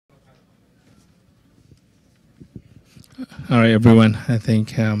All right, everyone. I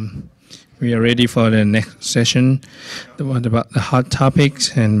think we are ready for the next session, the one about the hot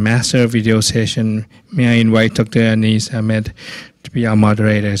topics and master video session. May I invite Dr. Anis Ahmed to be our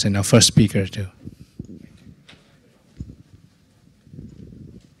moderators and our first speaker too.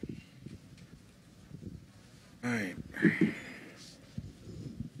 All right.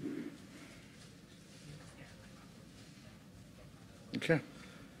 Okay.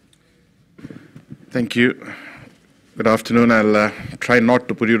 Thank you. Good afternoon. I'll try not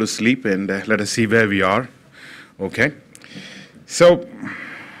to put you to sleep and let us see where we are. Okay. So,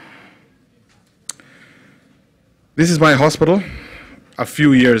 this is my hospital a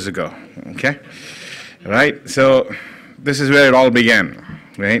few years ago. Okay. Right. So, this is where it all began.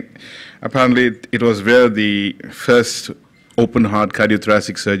 Right. Apparently, it was where the first open heart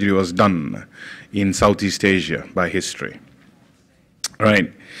cardiothoracic surgery was done in Southeast Asia by history.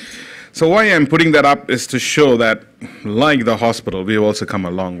 Right. So why I'm putting that up is to show that, like the hospital, we've also come a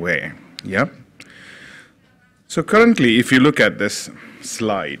long way. Yeah. So currently, if you look at this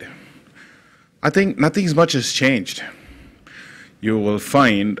slide, I think nothing much has changed. You will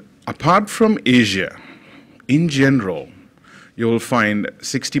find, apart from Asia, in general, you will find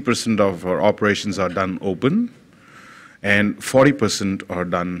 60% of our operations are done open, and 40% are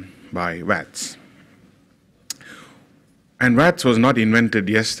done by VATS. And VATS was not invented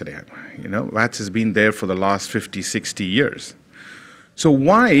yesterday. You know, VATS has been there for the last 50, 60 years. So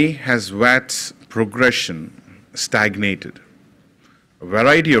why has VATS progression stagnated? A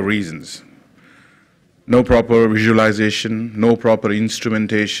variety of reasons. No proper visualization, no proper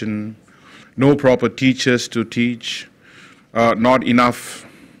instrumentation, no proper teachers to teach, not enough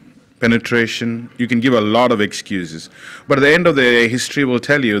penetration. You can give a lot of excuses. But at the end of the day, history will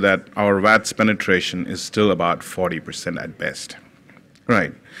tell you that our VATS penetration is still about 40% at best.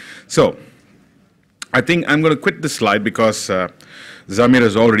 Right. So, I think I'm going to quit this slide because Zamir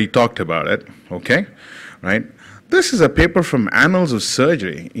has already talked about it. Okay. Right. This is a paper from Annals of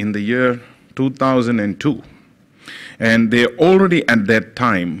Surgery in the year 2002. And they already at that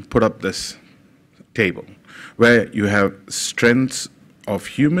time put up this table where you have strengths of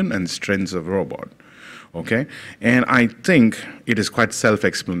human and strengths of robot, okay? And I think it is quite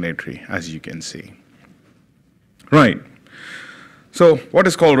self-explanatory, as you can see. Right. So what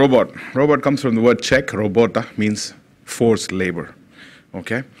is called robot? Robot comes from the word Czech, robota, means forced labor,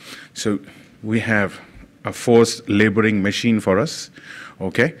 okay? So we have a forced laboring machine for us,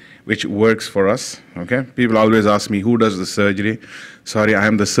 okay, which works for us, okay? People always ask me, who does the surgery? Sorry, I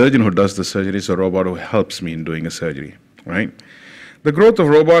am the surgeon who does the surgery, so robot who helps me in doing a surgery, right? The growth of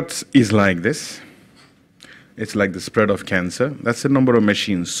robots is like this. It's like the spread of cancer. That's the number of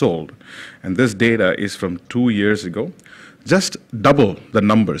machines sold. And this data is from 2 years ago. Just double the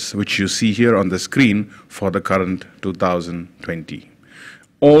numbers which you see here on the screen for the current 2020.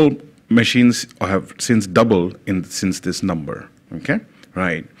 All machines have since doubled since this number. Okay?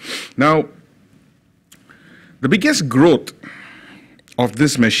 Right. Now, the biggest growth of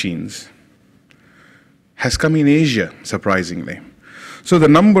these machines has come in Asia, surprisingly. So the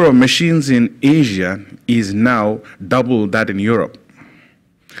number of machines in Asia is now double that in Europe,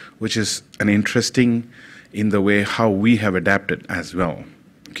 which is an interesting in the way how we have adapted as well.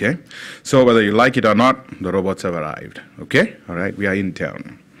 Okay? So whether you like it or not, the robots have arrived. Okay? All right? We are in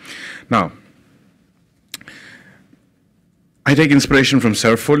town. Now, I take inspiration from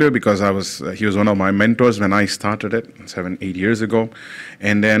Serfolio because he was one of my mentors when I started it 7, 8 years ago.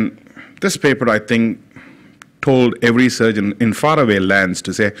 And then this paper, I think, told every surgeon in faraway lands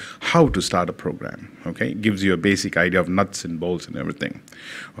to say how to start a program, okay? It gives you a basic idea of nuts and bolts and everything,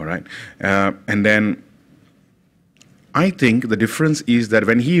 all right? And then I think the difference is that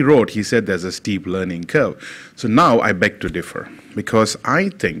when he wrote, he said there's a steep learning curve. So now I beg to differ because I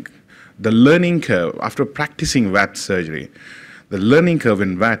think the learning curve, after practicing VATS surgery, the learning curve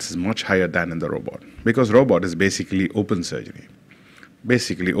in VATS is much higher than in the robot because robot is basically open surgery.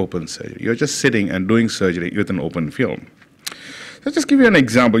 Basically open surgery. You're just sitting and doing surgery with an open film. So just give you an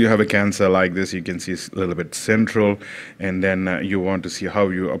example. You have a cancer like this. You can see it's a little bit central, and then you want to see how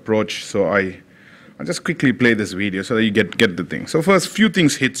you approach. So I'll just quickly play this video so that you get the thing. So first, few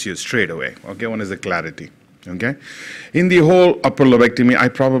things hits you straight away. Okay, one is the clarity. Okay, in the whole upper lobectomy, I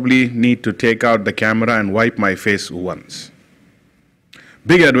probably need to take out the camera and wipe my face once.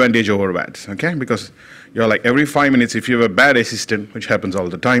 Big advantage over VATS. Okay, because you're like every 5 minutes, if you have a bad assistant, which happens all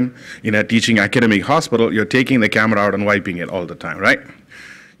the time, in a teaching academic hospital, you're taking the camera out and wiping it all the time, right?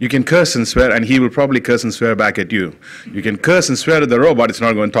 You can curse and swear, and he will probably curse and swear back at you. You can curse and swear at the robot, it's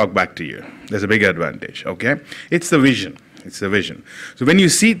not going to talk back to you. There's a big advantage, okay? It's the vision, It's the vision. So when you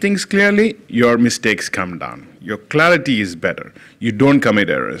see things clearly, your mistakes come down. Your clarity is better. You don't commit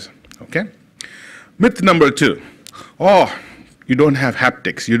errors. Okay? Myth number 2. Oh, you don't have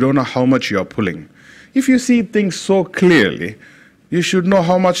haptics. You don't know how much you're pulling. If you see things so clearly, you should know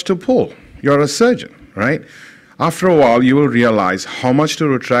how much to pull. You're a surgeon, right? After a while, you will realize how much to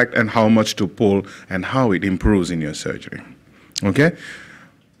retract and how much to pull and how it improves in your surgery. Okay?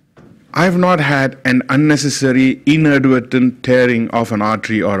 I've not had an unnecessary inadvertent tearing of an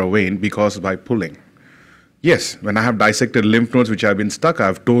artery or a vein because by pulling. Yes, when I have dissected lymph nodes which have been stuck,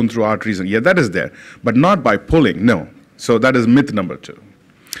 I've torn through arteries, and yeah, that is there, but not by pulling, no. So that is myth number 2.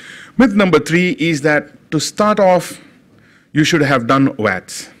 Myth number 3 is that to start off, you should have done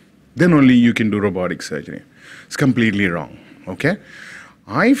VATS. Then only you can do robotic surgery. It's completely wrong, okay?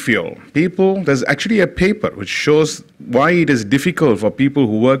 I feel there's actually a paper which shows why it is difficult for people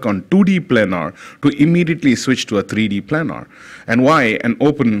who work on 2D planar to immediately switch to a 3D planar, and why an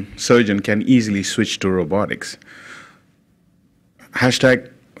open surgeon can easily switch to robotics.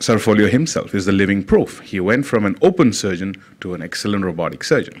 Hashtag Sarfolio himself is the living proof. He went from an open surgeon to an excellent robotic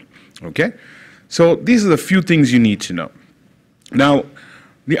surgeon, okay? So these are the few things you need to know. Now,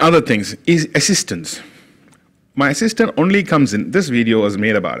 the other things is assistance. My assistant only comes in, this video was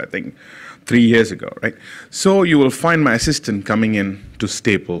made about, I think, 3 years ago, right? So you will find my assistant coming in to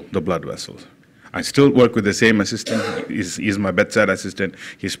staple the blood vessels. I still work with the same assistant. He's my bedside assistant.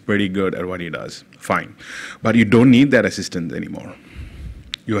 He's pretty good at what he does. Fine. But you don't need that assistant anymore.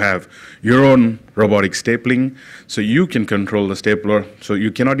 You have your own robotic stapling, so you can control the stapler, so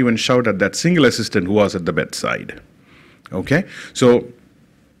you cannot even shout at that single assistant who was at the bedside. Okay? So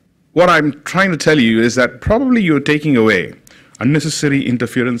what I'm trying to tell you is that probably you're taking away unnecessary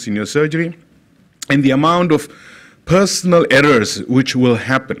interference in your surgery and the amount of personal errors which will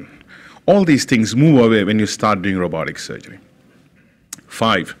happen. All these things move away when you start doing robotic surgery.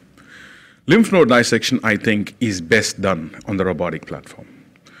 5. Lymph node dissection, I think, is best done on the robotic platform.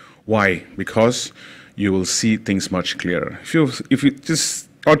 Why? Because you will see things much clearer. If you just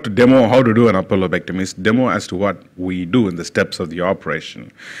ought to demo how to do an upper lobectomy, demo as to what we do in the steps of the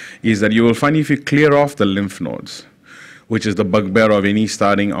operation, is that you will find if you clear off the lymph nodes, which is the bugbear of any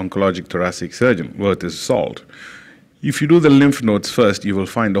starting oncologic thoracic surgeon, worth his salt. If you do the lymph nodes first, you will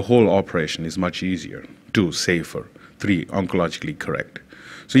find the whole operation is much easier. 2, safer. 3, oncologically correct.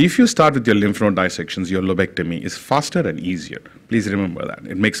 So if you start with your lymph node dissections, your lobectomy is faster and easier. Please remember that.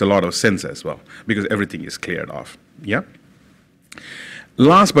 It makes a lot of sense as well, because everything is cleared off. Yeah?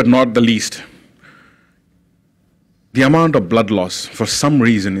 Last but not the least, the amount of blood loss for some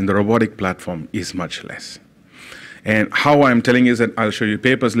reason in the robotic platform is much less. And how I'm telling is that I'll show you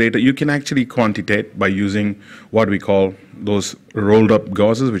papers later. You can actually quantitate by using what we call those rolled up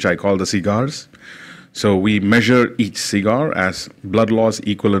gauzes, which I call the cigars. So we measure each cigar as blood loss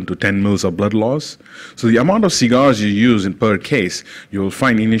equivalent to 10 mils of blood loss. So the amount of cigars you use in per case, you will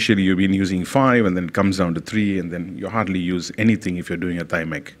find initially you've been using 5, and then it comes down to 3, and then you hardly use anything if you're doing a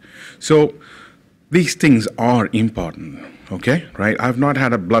thymic. So these things are important, okay, right? I've not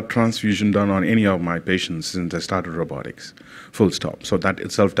had a blood transfusion done on any of my patients since I started robotics, full stop. So that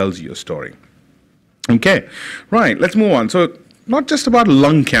itself tells you a story. Okay, right, let's move on. So not just about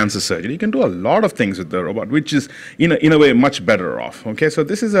lung cancer surgery. You can do a lot of things with the robot, which is, in a way, much better off. Okay, so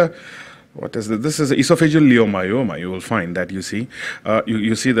this is a, what is this? This is esophageal leiomyoma. You will find that, you see.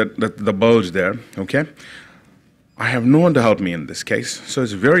 You see that the bulge there, okay? I have no one to help me in this case, so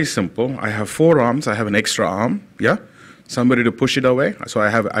it's very simple. I have 4 arms. I have an extra arm, yeah? Somebody to push it away. So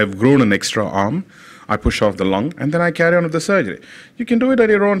I've grown an extra arm. I push off the lung, and then I carry on with the surgery. You can do it at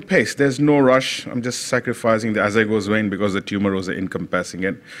your own pace. There's no rush. I'm just sacrificing the azygos vein because the tumor was encompassing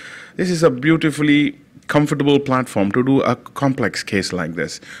it. This is a beautifully comfortable platform to do a complex case like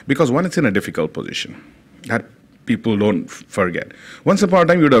this, because one, it's in a difficult position. That people don't forget. Once upon a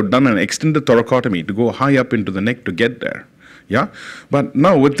time, you would have done an extended thoracotomy to go high up into the neck to get there. Yeah? But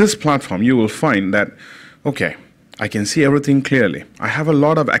now with this platform, you will find that, okay, I can see everything clearly. I have a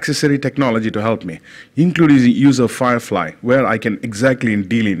lot of accessory technology to help me, including the use of Firefly, where I can exactly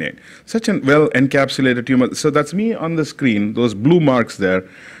delineate. Such a well-encapsulated tumor. So that's me on the screen, those blue marks there.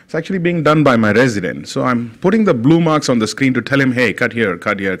 It's actually being done by my resident. So I'm putting the blue marks on the screen to tell him, hey, cut here,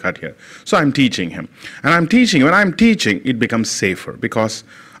 cut here, cut here. So I'm teaching him. And I'm teaching. When I'm teaching, it becomes safer because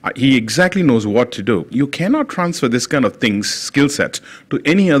he exactly knows what to do. You cannot transfer this kind of things, skill sets, to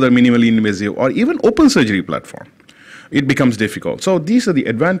any other minimally invasive or even open surgery platform. It becomes difficult. So these are the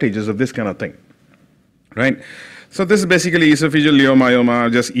advantages of this kind of thing, right? So this is basically esophageal leiomyoma,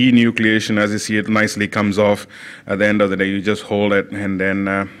 just enucleation. As you see, it nicely comes off. At the end of the day, you just hold it, and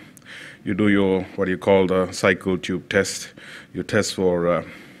then you do your, what you call the cycle tube test. You test for,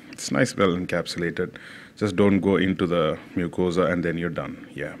 it's nice, well encapsulated. Just don't go into the mucosa and then you're done.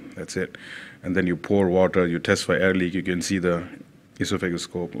 Yeah, that's it. And then you pour water, you test for air leak, you can see the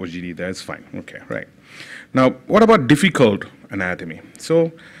esophagoscope, OGD there, it's fine. Okay, right. Now, what about difficult anatomy?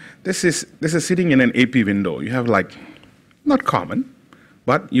 So this is sitting in an AP window. You have like, not common,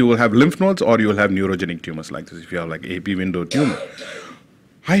 but you will have lymph nodes or you will have neurogenic tumors like this if you have like AP window tumor.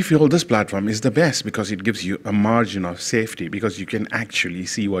 I feel this platform is the best because it gives you a margin of safety because you can actually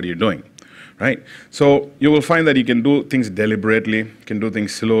see what you're doing, right? So you will find that you can do things deliberately, you can do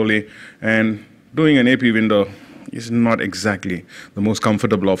things slowly, and doing an AP window is not exactly the most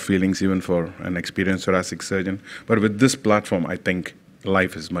comfortable of feelings even for an experienced thoracic surgeon. But with this platform, I think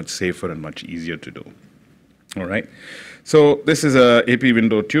life is much safer and much easier to do. All right. So this is a AP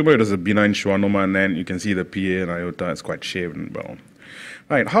window tumor. It is a benign schwannoma, and then you can see the PA and aorta is quite shaved and well.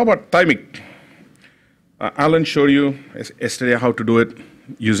 Right. How about thymic? Alan showed you yesterday how to do it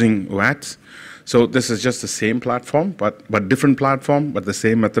using VATS. So this is just the same platform, but different platform, but the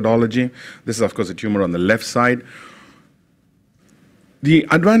same methodology. This is, of course, a tumor on the left side. The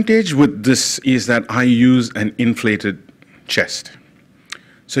advantage with this is that I use an inflated chest.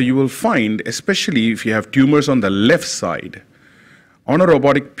 So you will find, especially if you have tumors on the left side, on a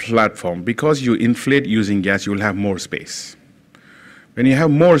robotic platform, because you inflate using gas, you will have more space. When you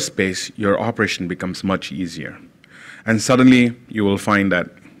have more space, your operation becomes much easier. And suddenly you will find that,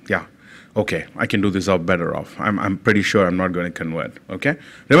 yeah, okay, I can do this job better off. I'm pretty sure I'm not going to convert, okay?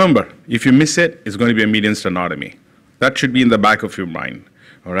 Remember, if you miss it, it's going to be a median sternotomy. That should be in the back of your mind,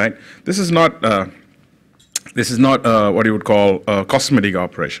 all right? This is not what you would call a cosmetic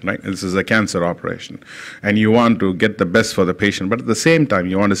operation, right? This is a cancer operation. And you want to get the best for the patient, but at the same time,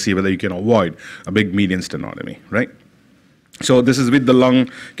 you want to see whether you can avoid a big median sternotomy, right? So this is with the lung.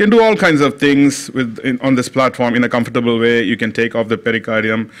 You can do all kinds of things on this platform in a comfortable way. You can take off the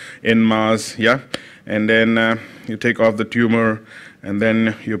pericardium en masse, yeah? And then you take off the tumor, and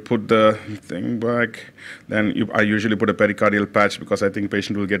then you put the thing back. Then I usually put a pericardial patch because I think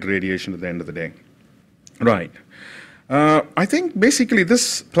patient will get radiation at the end of the day. Right. I think basically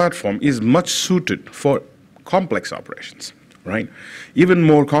this platform is much suited for complex operations. Right? Even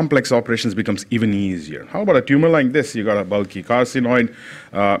more complex operations becomes even easier. How about a tumor like this? You got a bulky carcinoid.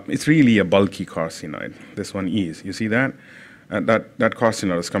 It's really a bulky carcinoid. This one is. You see that? That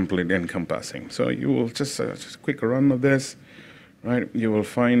carcinoid is completely encompassing. So you will just a quick run of this, right? You will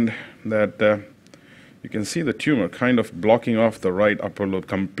find that you can see the tumor kind of blocking off the right upper lobe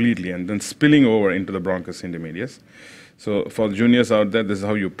completely and then spilling over into the bronchus intermedius. So for juniors out there, this is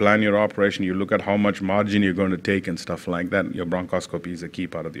how you plan your operation. You look at how much margin you're going to take and stuff like that. Your bronchoscopy is a key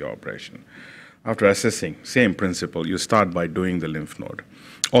part of the operation. After assessing, same principle. You start by doing the lymph node.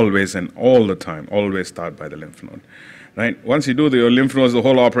 Always and all the time, always start by the lymph node. Right? Once you do your lymph nodes, the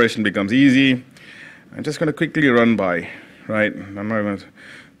whole operation becomes easy. I'm just going to quickly run by. Right?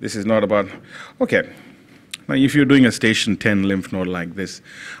 This is not about, okay. Now, if you're doing a station 10 lymph node like this,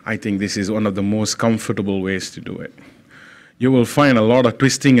 I think this is one of the most comfortable ways to do it. You will find a lot of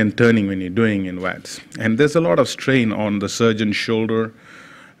twisting and turning when you're doing in VATS. And there's a lot of strain on the surgeon's shoulder,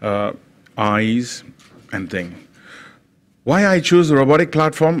 eyes, and thing. Why I choose the robotic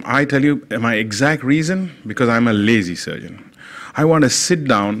platform, I tell you my exact reason, because I'm a lazy surgeon. I want to sit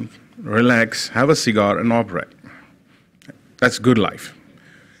down, relax, have a cigar, and operate. That's good life.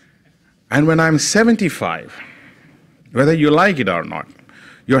 And when I'm 75, whether you like it or not,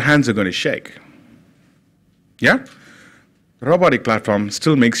 your hands are going to shake. Yeah? The robotic platform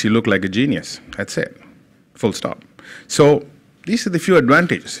still makes you look like a genius. That's it. Full stop. So these are the few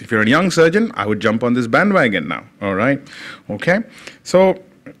advantages. If you're a young surgeon, I would jump on this bandwagon now. All right? Okay? So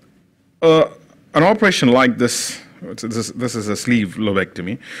an operation like this, this is a sleeve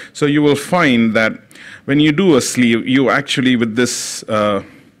lobectomy. So you will find that when you do a sleeve, you actually, with this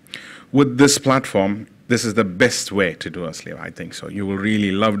platform, this is the best way to do a sleeve, I think so. You will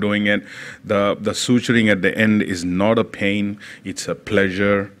really love doing it. The suturing at the end is not a pain, it's a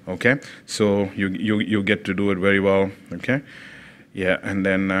pleasure, okay? So you get to do it very well, okay? Yeah, and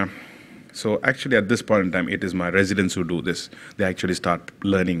then, so actually at this point in time, it is my residents who do this. They actually start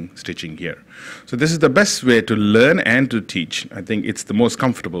learning stitching here. So this is the best way to learn and to teach. I think it's the most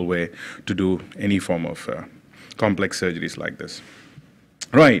comfortable way to do any form of complex surgeries like this.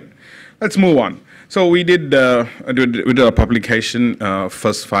 Right, let's move on. So we did a publication,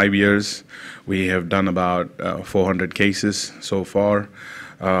 first 5 years. We have done about 400 cases so far.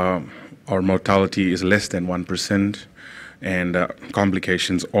 Our mortality is less than 1%. and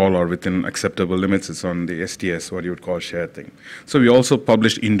complications all are within acceptable limits. It's on the STS, what you would call share thing. So we also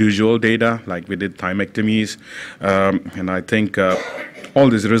published individual data, like we did thymectomies, and I think all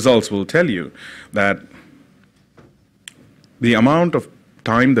these results will tell you that the amount of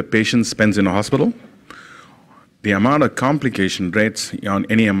time the patient spends in a hospital, the amount of complication rates on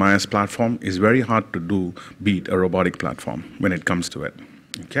any MIS platform is very hard to beat a robotic platform when it comes to it.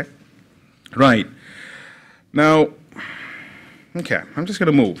 Okay? Right. Now, okay, I'm just going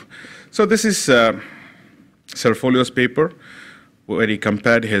to move. So this is Serfolio's paper where he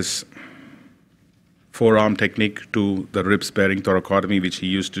compared his forearm technique to the rib-sparing thoracotomy, which he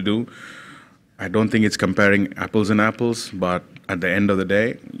used to do. I don't think it's comparing apples and apples, but at the end of the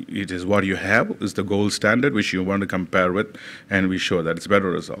day, it is what you have is the gold standard, which you want to compare with, and we show that it's better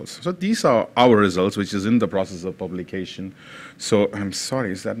results. So these are our results, which is in the process of publication. So I'm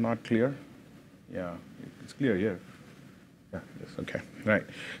sorry, is that not clear? Yeah, it's clear here. Yeah, yes, okay, right.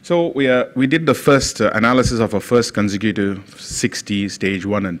 So we did the first analysis of our first consecutive 60 stage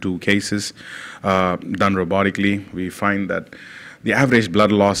 1 and 2 cases done robotically. We find that the average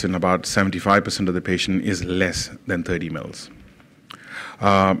blood loss in about 75% of the patient is less than 30 mils.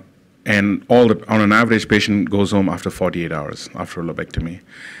 And on an average, patient goes home after 48 hours after a lobectomy.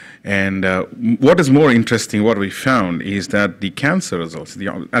 And what is more interesting, what we found is that the cancer results,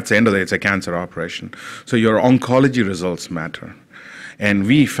 at the end of the day, it's a cancer operation. So your oncology results matter. And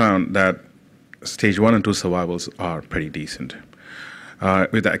we found that stage 1 and 2 survivals are pretty decent.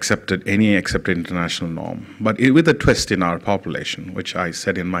 With any accepted international norm. But with a twist in our population, which I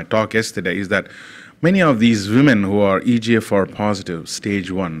said in my talk yesterday, is that many of these women who are EGFR positive,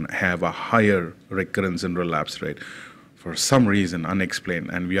 stage 1, have a higher recurrence and relapse rate for some reason unexplained,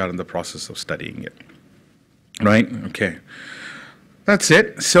 and we are in the process of studying it. Right? Okay. That's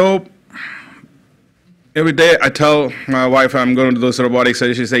it. So every day I tell my wife I'm going to do this robotic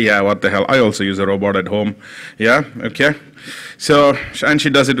surgery. She says, yeah, what the hell? I also use a robot at home. Yeah, okay. So, and she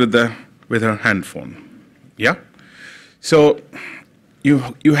does it with her hand phone. Yeah? So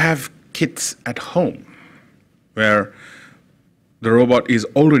you have kits at home where the robot is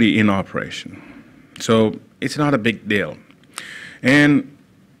already in operation. So it's not a big deal. And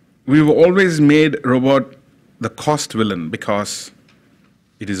we've always made robot the cost villain because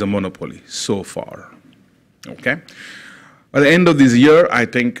it is a monopoly so far. Okay? By the end of this year, I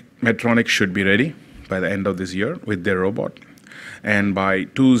think Medtronic should be ready by the end of this year with their robot. And by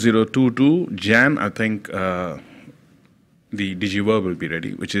 2022, Jan, I think the Digiverb will be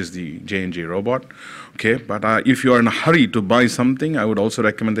ready, which is the J&J robot. Okay, but if you are in a hurry to buy something, I would also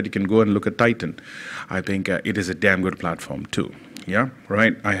recommend that you can go and look at Titan. I think it is a damn good platform too. Yeah,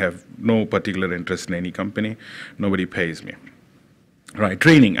 right? I have no particular interest in any company. Nobody pays me. Right,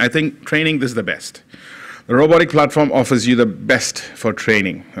 training. I think training, this is the best. The robotic platform offers you the best for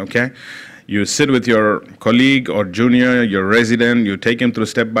training, okay? You sit with your colleague or junior, your resident, you take him through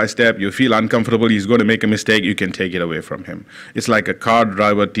step by step, you feel uncomfortable, he's going to make a mistake, you can take it away from him. It's like a car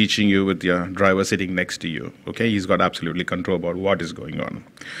driver teaching you with your driver sitting next to you, okay? He's got absolutely control about what is going on,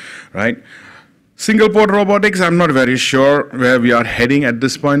 right? Single port robotics, I'm not very sure where we are heading at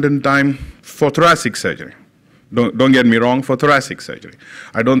this point in time for thoracic surgery. Don't get me wrong, for thoracic surgery.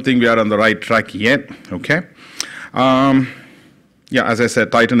 I don't think we are on the right track yet, okay? Yeah, as I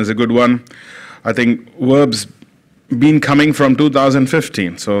said, Titan is a good one. I think Verb's been coming from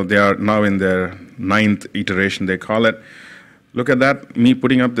 2015, so they are now in their 9th iteration, they call it. Look at that, me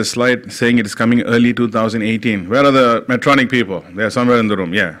putting up this slide saying it is coming early 2018. Where are the Medtronic people? They are somewhere in the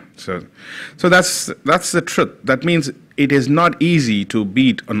room, yeah. So that's the truth. That means it is not easy to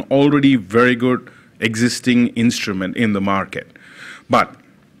beat an already very good existing instrument in the market. But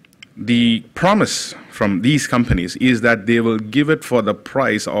the promise from these companies is that they will give it for the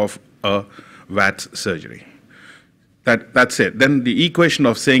price of a VATS surgery. That's it. Then the equation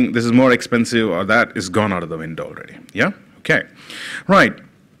of saying this is more expensive or that is gone out of the window already. Yeah? Okay. Right.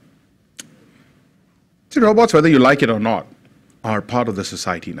 See, robots, whether you like it or not, are part of the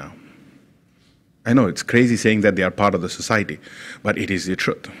society now. I know it's crazy saying that they are part of the society, but it is the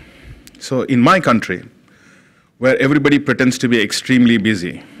truth. So in my country, where everybody pretends to be extremely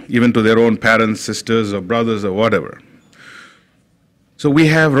busy, even to their own parents, sisters, or brothers, or whatever. So we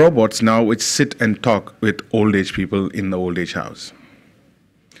have robots now which sit and talk with old age people in the old age house.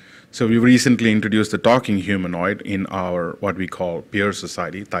 So we recently introduced the talking humanoid in our, what we call peer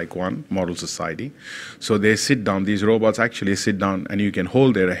society, Taekwondo model society. So they sit down, these robots actually sit down and you can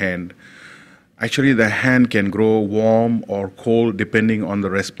hold their hand. Actually, the hand can grow warm or cold depending on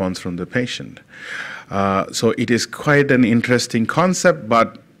the response from the patient. So it is quite an interesting concept,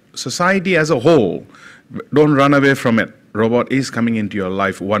 but society as a whole, don't run away from it. robot is coming into your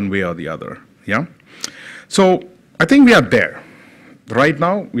life one way or the other. Yeah. So I think we are there. Right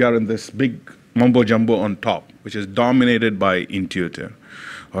now, we are in this big mumbo jumbo on top, which is dominated by Intuitive.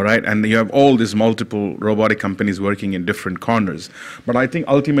 All right, and you have all these multiple robotic companies working in different corners. But I think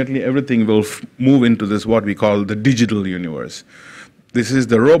ultimately everything will move into this what we call the digital universe. This is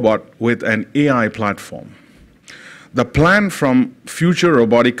the robot with an AI platform. The plan from future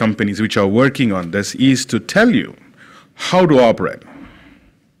robotic companies which are working on this is to tell you how to operate.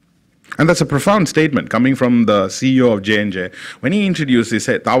 And that's a profound statement coming from the CEO of J&J. When he introduced, he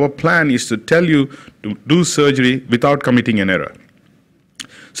said, our plan is to tell you to do surgery without committing an error.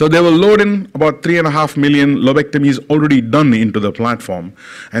 So they will load in about 3.5 million lobectomies already done into the platform.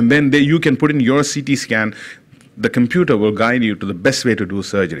 And then you can put in your CT scan. The computer will guide you to the best way to do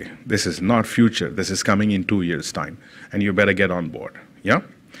surgery. This is not future. This is coming in 2 years' time. And you better get on board. Yeah?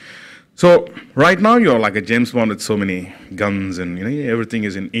 So right now you're like a James Bond with so many guns and everything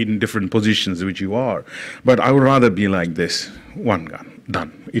is in 8 different positions, which you are. But I would rather be like this. One gun,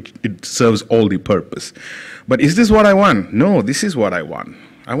 done. It serves all the purpose. But is this what I want? No, this is what I want.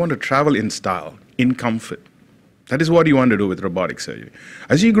 I want to travel in style, in comfort. That is what you want to do with robotic surgery.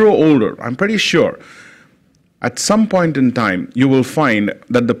 As you grow older, I'm pretty sure at some point in time, you will find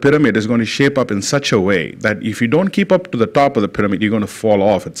that the pyramid is going to shape up in such a way that if you don't keep up to the top of the pyramid, you're going to fall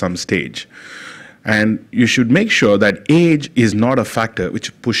off at some stage. And you should make sure that age is not a factor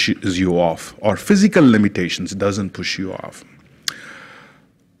which pushes you off, or physical limitations doesn't push you off.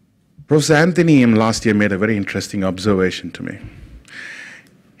 Professor Anthony last year made a very interesting observation to me.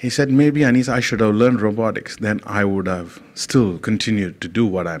 He said, maybe, Anis, I should have learned robotics. Then I would have still continued to do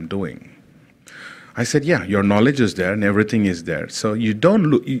what I'm doing. I said, yeah, your knowledge is there and everything is there. So you don't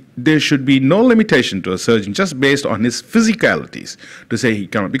look, there should be no limitation to a surgeon just based on his physicalities to say he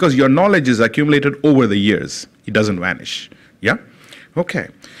cannot, because your knowledge is accumulated over the years. It doesn't vanish. Yeah? Okay.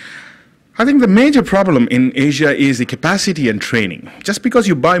 I think the major problem in Asia is the capacity and training. Just because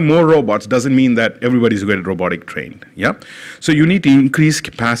you buy more robots doesn't mean that everybody's going to robotic trained. Yeah? So you need to increase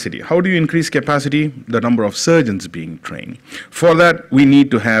capacity. How do you increase capacity? The number of surgeons being trained. For that, we need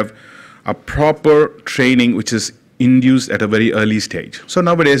to have a proper training which is induced at a very early stage. So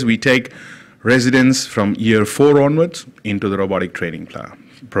nowadays we take residents from year 4 onwards into the robotic training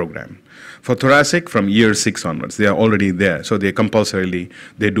program. For thoracic, from year 6 onwards, they are already there. So they compulsorily,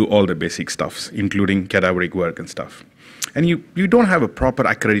 they do all the basic stuffs, including cadaveric work and stuff. And you don't have a proper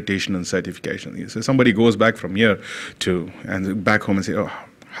accreditation and certification. So somebody goes back from here and back home and say, oh,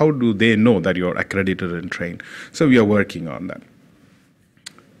 how do they know that you're accredited and trained? So we are working on that.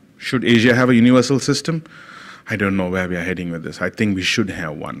 Should Asia have a universal system? I don't know where we are heading with this. I think we should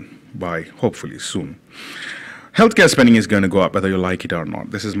have one by hopefully soon. Healthcare spending is going to go up whether you like it or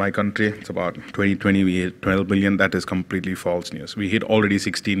not. This is my country. It's about 2020 we hit 12 billion. That is completely false news. We hit already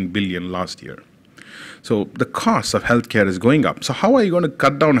 16 billion last year. So the cost of healthcare is going up. So how are you going to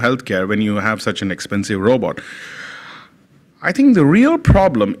cut down healthcare when you have such an expensive robot? I think the real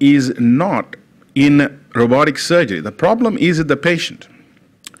problem is not in robotic surgery. The problem is with the patient.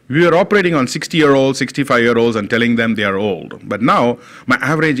 We were operating on 60-year-olds, 65-year-olds and telling them they are old. But now my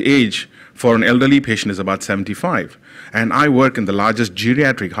average age for an elderly patient is about 75. And I work in the largest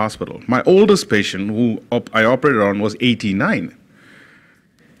geriatric hospital. My oldest patient who I operated on was 89.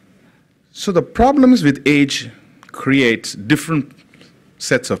 So the problems with age creates different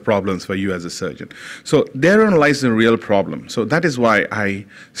sets of problems for you as a surgeon. So therein lies the real problem. So that is why I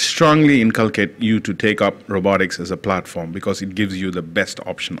strongly inculcate you to take up robotics as a platform, because it gives you the best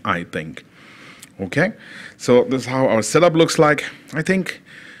option, I think. Okay? So this is how our setup looks like. I think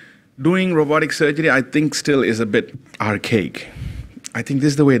doing robotic surgery, I think still is a bit archaic. I think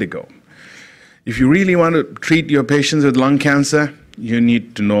this is the way to go. If you really want to treat your patients with lung cancer, you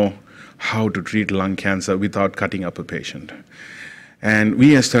need to know how to treat lung cancer without cutting up a patient. And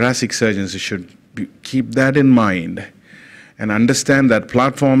we as thoracic surgeons should keep that in mind and understand that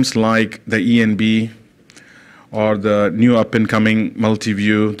platforms like the ENB or the new up-and-coming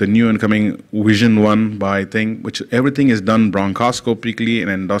multi-view, the new incoming Vision 1 by thing, which everything is done bronchoscopically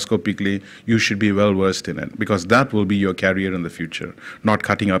and endoscopically, you should be well versed in it, because that will be your career in the future, not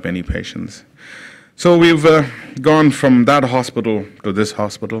cutting up any patients. So we've gone from that hospital to this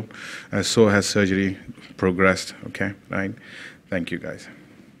hospital, and so has surgery progressed, okay, right? Thank you, guys.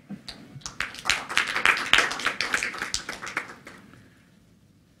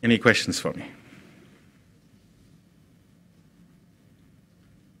 Any questions for me?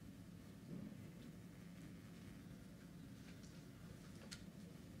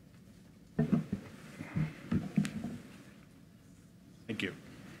 Thank you.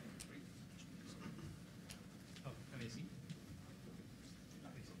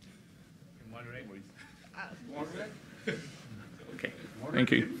 Okay,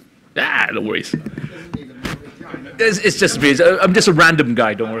 thank you. No worries. It's just me. I'm just a random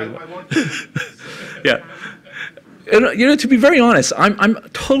guy, don't worry about it. Yeah. And, to be very honest, I'm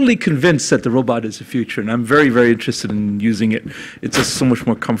totally convinced that the robot is the future, and I'm very, very interested in using it. It's just so much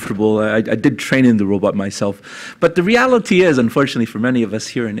more comfortable. I did train in the robot myself. But the reality is, unfortunately, for many of us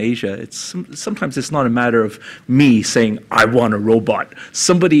here in Asia, sometimes it's not a matter of me saying, I want a robot.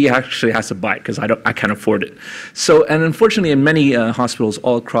 Somebody actually has to buy it because I can't afford it. So, and unfortunately, in many hospitals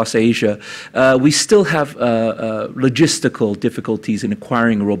all across Asia, we still have logistical difficulties in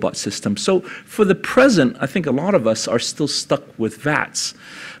acquiring a robot system. So for the present, I think a lot of us are still stuck with VATS.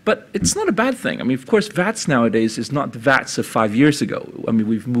 But it's not a bad thing. I mean, of course, VATS nowadays is not the VATS of 5 years ago. I mean,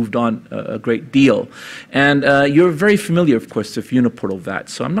 we've moved on a great deal. And you're very familiar, of course, with uniportal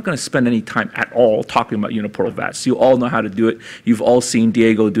VATS. So I'm not going to spend any time at all talking about uniportal VATS. You all know how to do it. You've all seen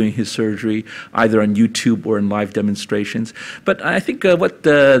Diego doing his surgery, either on YouTube or in live demonstrations. But I think what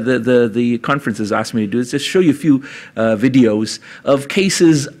the conference has asked me to do is just show you a few videos of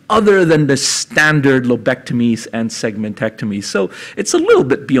cases other than the standard lobectomies and segmentectomies. So it's a little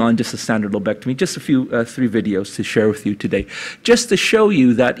bit beyond just a standard lobectomy, just a few, 3 videos to share with you today, just to show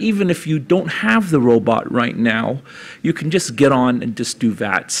you that even if you don't have the robot right now, you can just get on and just do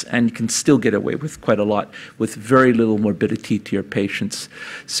VATS, and you can still get away with quite a lot with very little morbidity to your patients.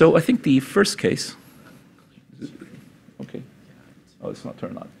 So I think the first case, okay, oh, it's not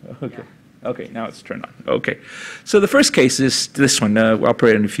turned on, okay. Okay, now it's turned on. Okay. So the first case is this one,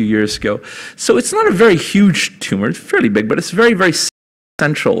 operated a few years ago. So it's not a very huge tumor. It's fairly big, but it's very, very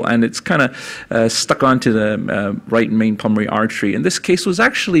central, and it's kind of stuck onto the right main pulmonary artery. And this case was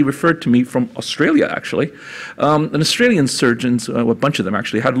actually referred to me from Australia, actually. An Australian surgeon, a bunch of them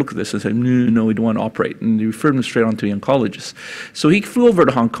actually, had a look at this and said, no, we don't want to operate. And they referred him straight on to the oncologist. So he flew over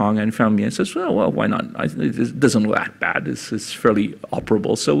to Hong Kong and found me and says, well, why not? It doesn't look that bad. It's fairly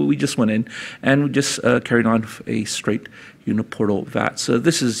operable. So we just went in and we just carried on a straight uniportal VATS. So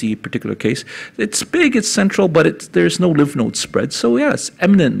this is the particular case. It's big, it's central, but there's no lymph node spread. So yeah, it's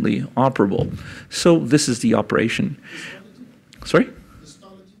eminently operable. So this is the operation. Sorry?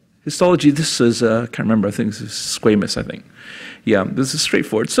 Histology, this is, I can't remember, I think this is squamous, I think. Yeah, this is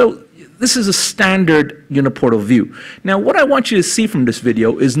straightforward. So this is a standard uniportal view. Now, what I want you to see from this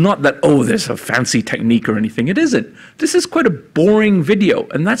video is not that, oh, there's a fancy technique or anything. It isn't. This is quite a boring video,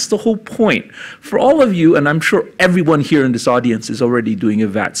 and that's the whole point. For all of you, and I'm sure everyone here in this audience is already doing a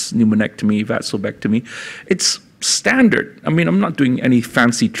VATS pneumonectomy, VATS lobectomy, it's standard. I mean, I'm not doing any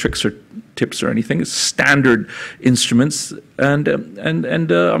fancy tricks or tips or anything. It's standard instruments, and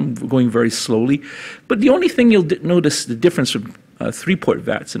I'm going very slowly. But the only thing you'll notice the difference from 3-port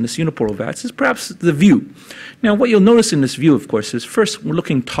VATS and this uniportal VATS is perhaps the view. Now, what you'll notice in this view, of course, is first we're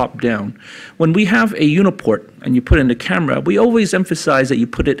looking top down. When we have a uniport and you put it in the camera, we always emphasize that you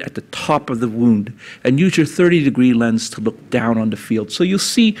put it at the top of the wound and use your 30-degree lens to look down on the field. So you'll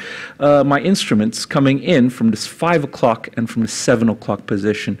see my instruments coming in from this 5 o'clock and from the 7 o'clock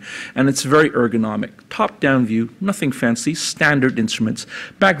position, and it's very ergonomic. Top-down view, nothing fancy, standard instruments.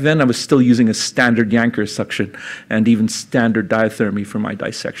 Back then, I was still using a standard Yanker suction and even standard diathermy for my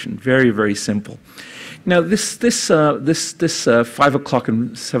dissection. Very, very simple. Now, this 5 o'clock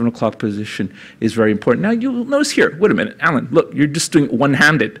and 7 o'clock position is very important. Now, you'll notice here, wait a minute, Alan, look, you're just doing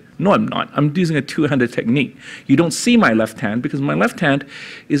one-handed. No, I'm not. I'm using a two-handed technique. You don't see my left hand because my left hand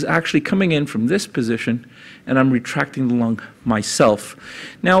is actually coming in from this position and I'm retracting the lung myself.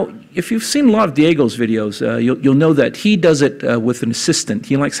 Now, if you've seen a lot of Diego's videos, you'll know that he does it with an assistant.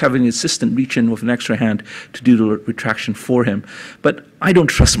 He likes having an assistant reach in with an extra hand to do the retraction for him. But I don't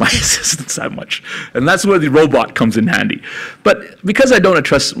trust my assistants that much. And that's where the robot comes in handy. But because I don't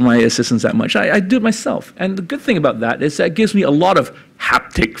trust my assistants that much, I do it myself. And the good thing about that is that it gives me a lot of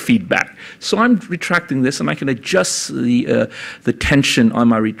haptic feedback. So I'm retracting this and I can adjust the tension on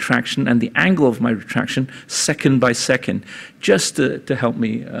my retraction and the angle of my retraction second by second just to help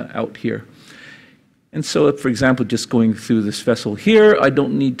me out here. And so, for example, just going through this vessel here, I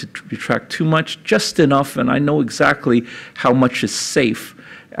don't need to retract too much, just enough, and I know exactly how much is safe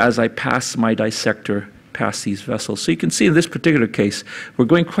as I pass my dissector past these vessels. So you can see in this particular case, we're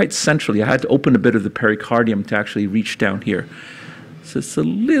going quite centrally. I had to open a bit of the pericardium to actually reach down here. So it's a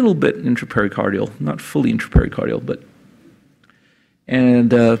little bit intrapericardial, not fully intrapericardial, but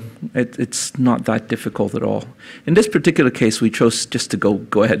And it's not that difficult at all. In this particular case, we chose just to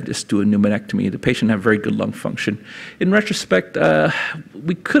go ahead and just do a pneumonectomy. The patient had very good lung function. In retrospect,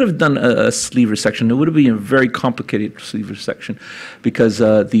 we could have done a sleeve resection. It would have been a very complicated sleeve resection because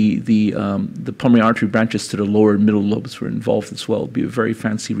the pulmonary artery branches to the lower and middle lobes were involved as well. It would be a very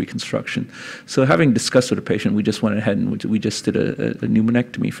fancy reconstruction. So having discussed with the patient, we just went ahead and we just did a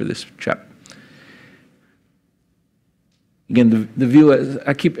pneumonectomy for this chap. Again, the view,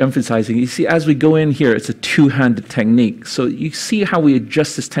 I keep emphasizing, you see, as we go in here, it's a two-handed technique. So you see how we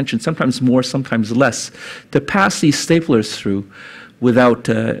adjust this tension, sometimes more, sometimes less, to pass these staplers through without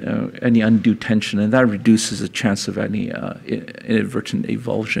any undue tension, and that reduces the chance of any inadvertent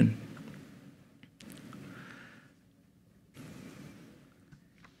avulsion.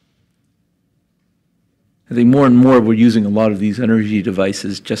 I think more and more we're using a lot of these energy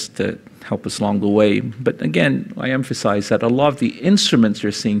devices just to help us along the way. But again, I emphasize that a lot of the instruments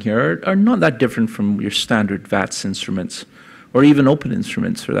you're seeing here are not that different from your standard VATS instruments, or even open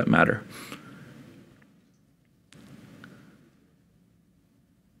instruments for that matter.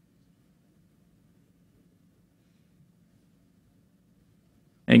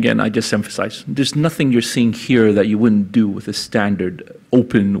 Again, I just emphasize, there's nothing you're seeing here that you wouldn't do with a standard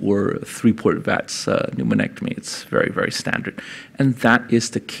open or three-port VATS pneumonectomy. It's very, very standard. And that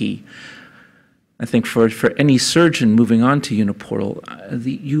is the key. I think for any surgeon moving on to uniportal,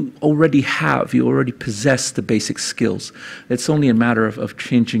 you already possess the basic skills. It's only a matter of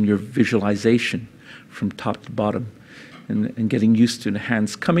changing your visualization from top to bottom and getting used to the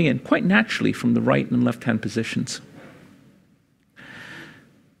hands coming in quite naturally from the right and left hand positions.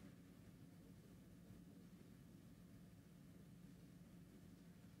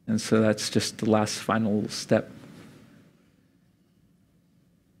 And so that's just the last final step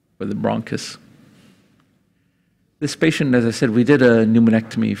for the bronchus. This patient, as I said, we did a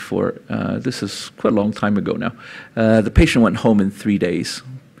pneumonectomy for, this is quite a long time ago now. The patient went home in 3 days.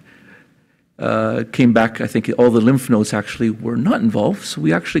 Came back, I think all the lymph nodes actually were not involved, so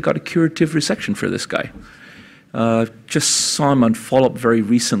we actually got a curative resection for this guy. Just saw him on follow-up very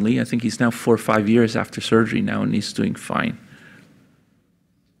recently. I think he's now 4 or 5 years after surgery now, and he's doing fine.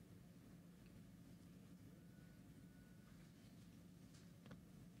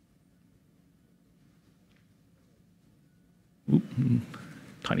 Oop,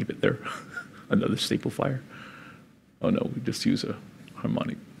 tiny bit there. Another staple flyer. Oh no, we just use a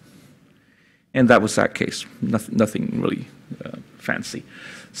harmonic. And that was that case. Nothing really fancy.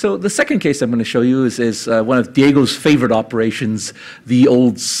 So the second case I'm going to show you is one of Diego's favorite operations, the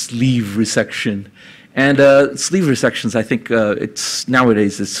old sleeve resection. And sleeve resections, I think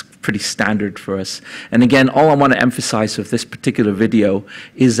nowadays it's pretty standard for us. And again, all I want to emphasize with this particular video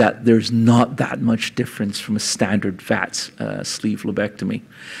is that there's not that much difference from a standard VATS sleeve lobectomy.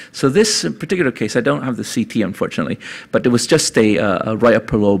 So this particular case, I don't have the CT unfortunately, but it was just a right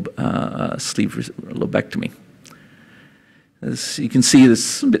upper lobe sleeve lobectomy. As you can see,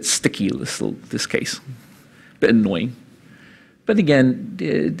 this is a bit sticky, this case, a bit annoying. But again,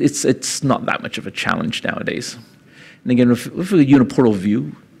 it's not that much of a challenge nowadays. And again, with a uniportal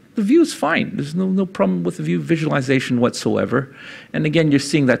view, the view is fine. There's no problem with the view visualization whatsoever. And again, you're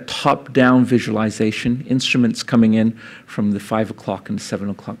seeing that top-down visualization, instruments coming in from the 5 o'clock and 7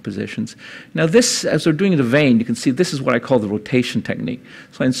 o'clock positions. Now this, as we're doing the vein, you can see this is what I call the rotation technique.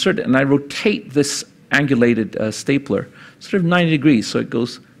 So I insert it and I rotate this angulated stapler sort of 90 degrees, so it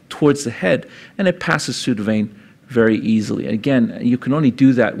goes towards the head and it passes through the vein very easily. Again, you can only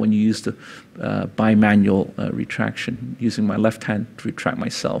do that when you use the bimanual retraction, using my left hand to retract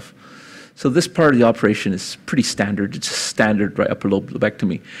myself. So this part of the operation is pretty standard. It's a standard right upper lobe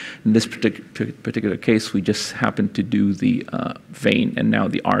lobectomy. In this particular case, we just happened to do the vein and now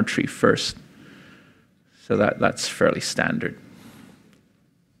the artery first. So that's fairly standard.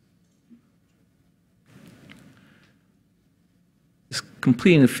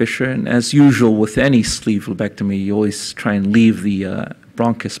 Completing the fissure, and as usual with any sleeve lobectomy, you always try and leave the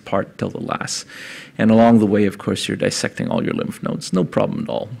bronchus part till the last. And along the way, of course, you're dissecting all your lymph nodes. No problem at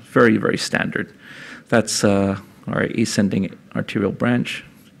all. Very, very standard. That's our ascending arterial branch.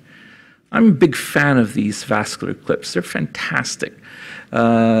 I'm a big fan of these vascular clips. They're fantastic.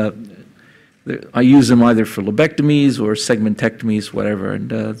 I use them either for lobectomies or segmentectomies, whatever, and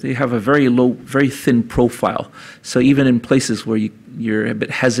they have a very low, very thin profile. So even in places where you're a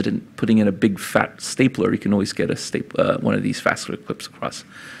bit hesitant putting in a big fat stapler, you can always get one of these vascular clips across.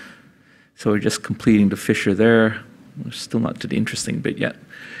 So we're just completing the fissure there. We're still not to the interesting bit yet.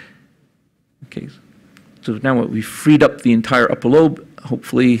 Okay, so now we've freed up the entire upper lobe.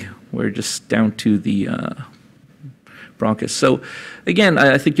 Hopefully we're just down to the bronchus. So again,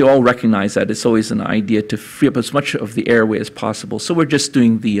 I think you all recognize that it's always an idea to free up as much of the airway as possible. So we're just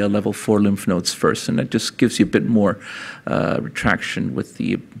doing the level 4 lymph nodes first, and that just gives you a bit more retraction with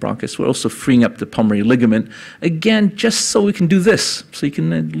the bronchus. We're also freeing up the pulmonary ligament, again, just so we can do this. So you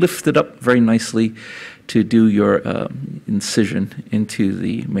can lift it up very nicely to do your incision into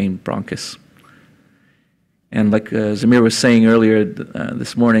the main bronchus. And like Zamir was saying earlier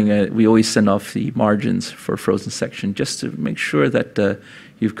this morning, we always send off the margins for frozen section just to make sure that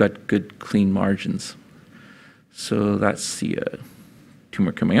you've got good, clean margins. So that's the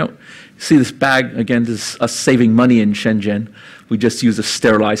tumor coming out. See this bag, again, this is us saving money in Shenzhen. We just use a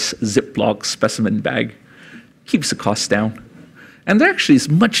sterilized Ziploc specimen bag. Keeps the cost down. And actually it's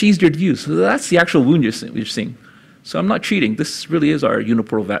much easier to use. So that's the actual wound you're seeing. So I'm not cheating. This really is our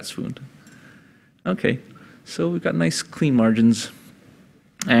uniportal VATS wound. Okay. So we've got nice clean margins,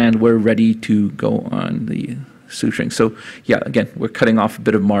 and we're ready to go on the suturing. So yeah, again, we're cutting off a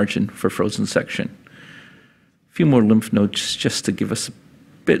bit of margin for frozen section. A few more lymph nodes just to give us a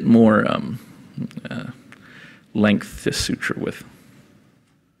bit more length to suture with.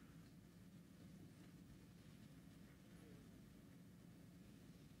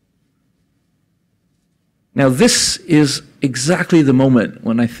 Now this is exactly the moment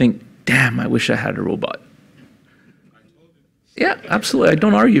when I think, damn, I wish I had a robot. Yeah, absolutely. I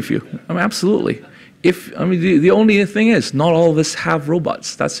don't argue with you. I mean, absolutely. The only thing is, not all of us have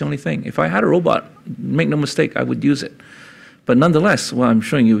robots. That's the only thing. If I had a robot, make no mistake, I would use it. But nonetheless, what I'm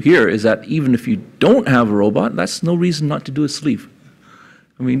showing you here is that even if you don't have a robot, that's no reason not to do a sleeve.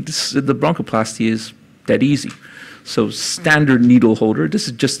 I mean, the bronchoplasty is dead easy. So standard needle holder. This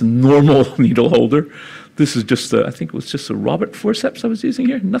is just a normal needle holder. This is just, I think it was just a Robert forceps I was using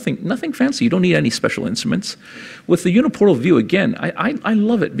here. Nothing fancy. You don't need any special instruments. With the uniportal view, again, I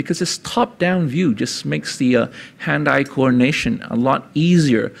love it because this top-down view just makes the hand-eye coordination a lot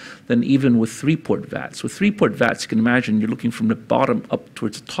easier than even with 3-port VATS. With 3-port VATS, you can imagine you're looking from the bottom up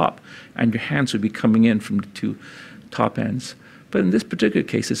towards the top, and your hands would be coming in from the two top ends. But in this particular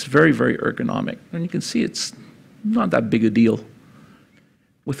case, it's very, very ergonomic. And you can see it's not that big a deal.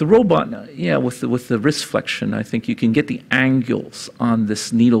 With the robot, yeah, with the wrist flexion, I think you can get the angles on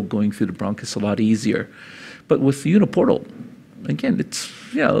this needle going through the bronchus a lot easier. But with the uniportal, again, it's,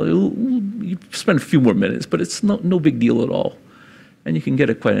 yeah, you spend a few more minutes, but it's no big deal at all. And you can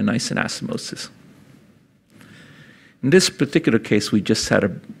get quite a nice anastomosis. In this particular case, we just had a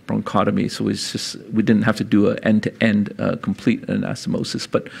bronchotomy, so we didn't have to do an end-to-end complete anastomosis,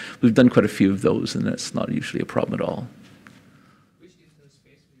 but we've done quite a few of those, and that's not usually a problem at all.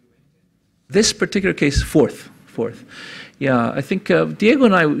 This particular case, fourth. Yeah, I think Diego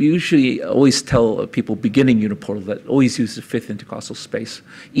and I usually always tell people beginning uniportal that always use the 5th intercostal space,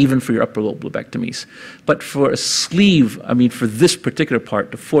 even for your upper lobe lobectomies. But for a sleeve, I mean, for this particular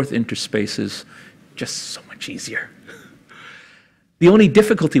part, the 4th interspace is just so much easier. The only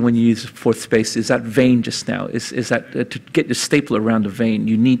difficulty when you use the 4th space is that vein just now, is that to get your stapler around the vein,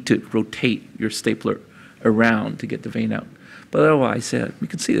 you need to rotate your stapler around to get the vein out. But otherwise, you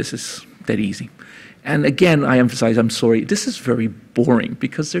can see this is dead easy. And again, I emphasize, I'm sorry, this is very boring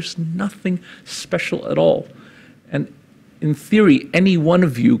because there's nothing special at all. And in theory, any one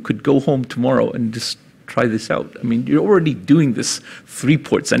of you could go home tomorrow and just try this out. I mean, you're already doing this 3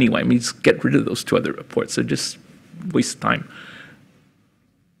 ports anyway. I mean, just get rid of those 2 other ports. So just waste time.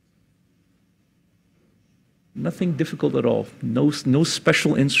 Nothing difficult at all. No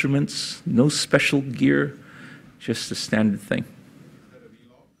special instruments, no special gear, just a standard thing.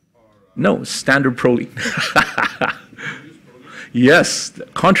 No, standard proline. Yes,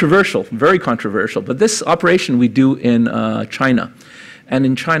 controversial, very controversial. But this operation we do in China. And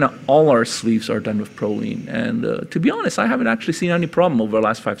in China, all our sleeves are done with proline. And to be honest, I haven't actually seen any problem over the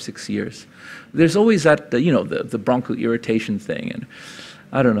last 5-6 years. There's always that, you know, the bronchial irritation thing. And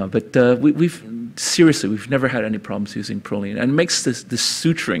I don't know, but seriously, we've never had any problems using proline. And it makes this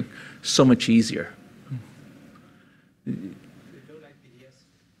suturing so much easier.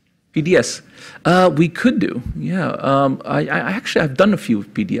 PDS, we could do, yeah. I've done a few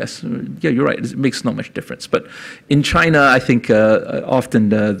with PDS. Yeah, you're right. It makes not much difference. But in China, I think often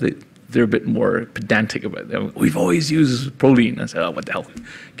they're a bit more pedantic about it. We've always used proline. I said, oh, what the hell?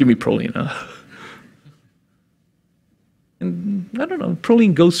 Give me proline. And I don't know.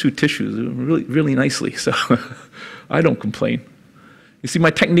 Proline goes through tissues really, really nicely. So I don't complain. You see,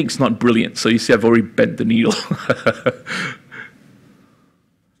 my technique's not brilliant. So you see, I've already bent the needle.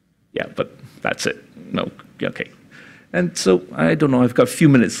 Yeah, but that's it. No, okay. And so I don't know, I've got a few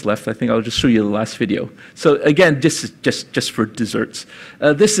minutes left. I think I'll just show you the last video. So again, just for desserts.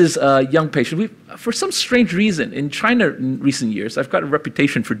 This is a young patient. For some strange reason, in China in recent years, I've got a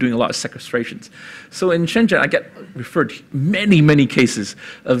reputation for doing a lot of sequestrations. So in Shenzhen, I get referred many cases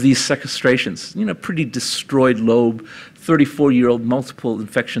of these sequestrations. You know, pretty destroyed lobe, 34-year-old, multiple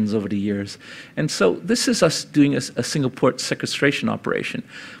infections over the years. And so this is us doing a single port sequestration operation.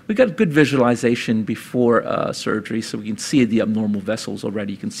 We got a good visualization before surgery, so we can see the abnormal vessels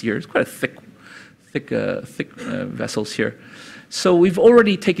already. You can see here, it's quite a thick vessels here. So we've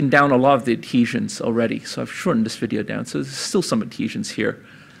already taken down a lot of the adhesions already. So I've shortened this video down. So there's still some adhesions here.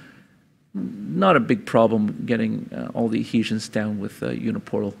 Not a big problem getting all the adhesions down with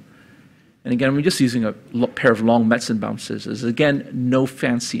uniportal. And again, we're just using a pair of long medicine-bound scissors. Again, no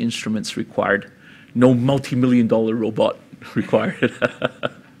fancy instruments required. No multi-million-dollar robot required.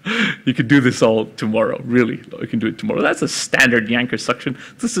 You could do this all tomorrow, really. You can do it tomorrow. That's a standard Yanker suction.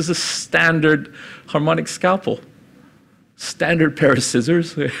 This is a standard harmonic scalpel. Standard pair of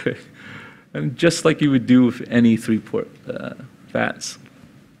scissors. And just like you would do with any 3-port VATS.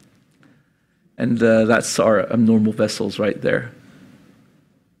 And that's our abnormal vessels right there.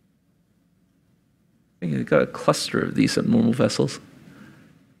 I think you've got a cluster of these abnormal vessels.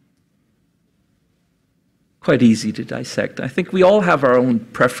 Quite easy to dissect. I think we all have our own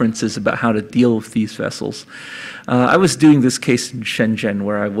preferences about how to deal with these vessels. I was doing this case in Shenzhen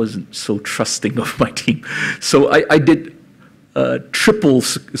where I wasn't so trusting of my team. So I did triple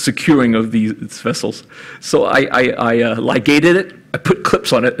securing of these vessels. So I ligated it, I put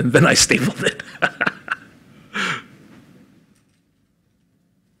clips on it, and then I stapled it.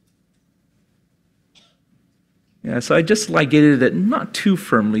 Yeah, so I just ligated it not too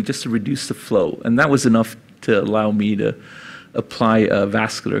firmly, just to reduce the flow, and that was enough to allow me to apply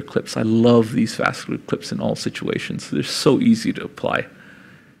vascular clips. I love these vascular clips in all situations. They're so easy to apply.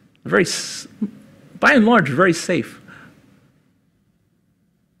 Very, by and large, very safe.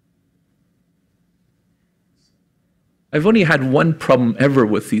 I've only had one problem ever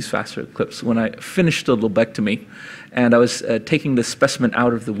with these vascular clips. When I finished the lobectomy, and I was taking the specimen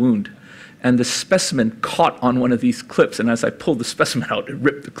out of the wound, and the specimen caught on one of these clips, and as I pulled the specimen out, it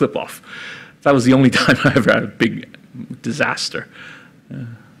ripped the clip off. That was the only time I ever had a big disaster.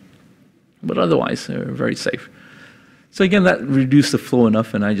 But otherwise, they were very safe. So again, that reduced the flow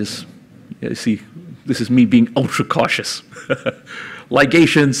enough, and I just, you see, this is me being ultra cautious.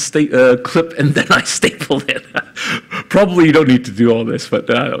 Ligation, clip, and then I stapled it. Probably you don't need to do all this, but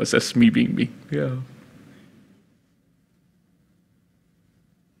that was just me being me. Yeah.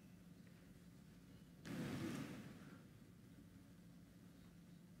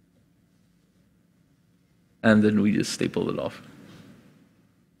 And then we just stapled it off.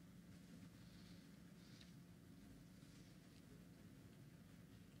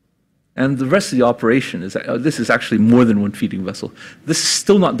 And the rest of the operation is, this is actually more than one feeding vessel. This is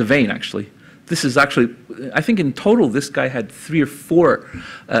still not the vein, actually. This is actually, I think in total, this guy had 3 or 4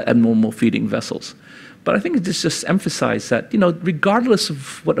 abnormal feeding vessels. But I think it just emphasized that, you know, regardless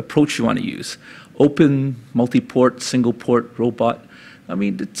of what approach you want to use, open, multi-port, single-port, robot, I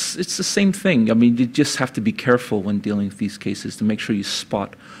mean, it's the same thing. I mean, you just have to be careful when dealing with these cases to make sure you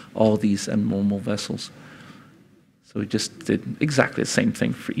spot all these abnormal vessels. So we just did exactly the same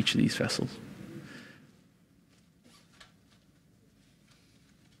thing for each of these vessels.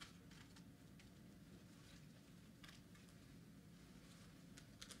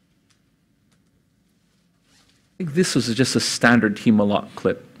 I think this was just a standard Hemalock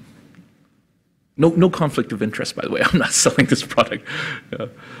clip. No conflict of interest, by the way. I'm not selling this product.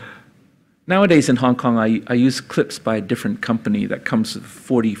 Nowadays in Hong Kong, I use clips by a different company that comes with a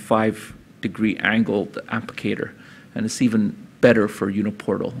 45-degree angled applicator. And it's even better for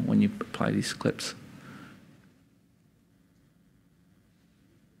uniportal when you apply these clips.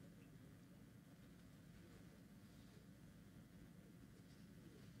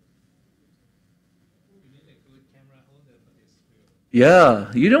 Yeah,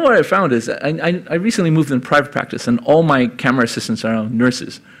 you know what I found is I recently moved in private practice, and all my camera assistants are now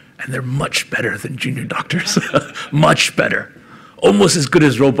nurses, and they're much better than junior doctors. Much better. Almost as good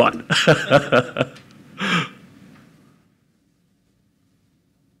as robot.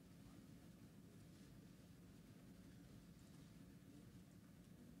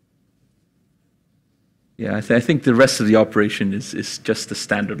 Yeah, I think the rest of the operation is just the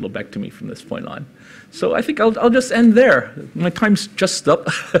standard lobectomy from this point on. So I think I'll just end there. My time's just up.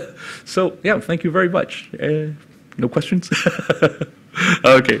 So yeah, thank you very much. No questions?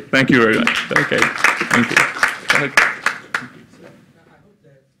 Okay, thank you very much. Okay, thank you. Okay.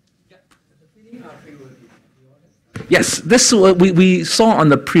 Yes, this we saw on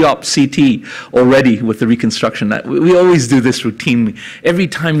the pre-op CT already with the reconstruction that we always do this routinely. Every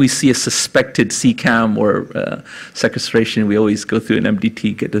time we see a suspected CCAM or sequestration, we always go through an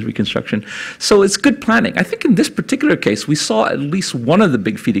MDT, get the reconstruction. So it's good planning. I think in this particular case, we saw at least one of the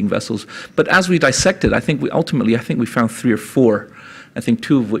big feeding vessels, but as we dissected, I think we found 3 or 4. I think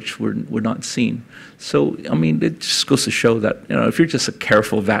 2 of which were not seen. So I mean, it just goes to show that if you're just a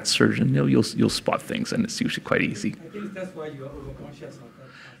careful VATS surgeon, you'll spot things, and it's usually quite easy. I think that's why you are overcautious on that.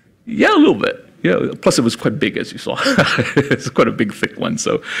 Yeah, a little bit. Yeah. Plus, it was quite big, as you saw. It's quite a big, thick one.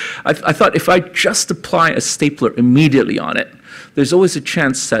 So I thought if I just apply a stapler immediately on it, there's always a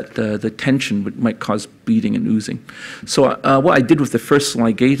chance that the tension might cause bleeding and oozing. So what I did with the first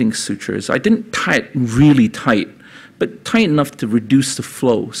ligating suture is I didn't tie it really tight, but tight enough to reduce the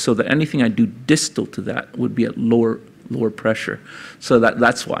flow so that anything I do distal to that would be at lower pressure. So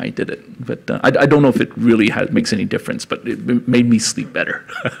that's why I did it. But I don't know if it really makes any difference, but it made me sleep better.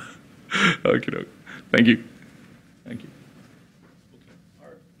 Okay, thank you. Thank you.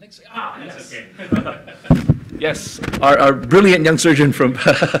 Our next, yes. Okay. Yes, our brilliant young surgeon from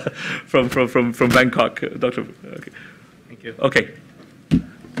from Bangkok, Dr. Okay. Thank you. Okay.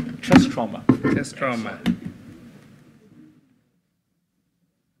 Chest trauma. Chest trauma.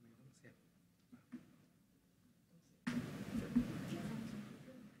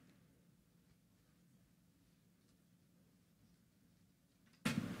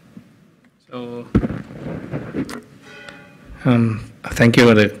 So, thank you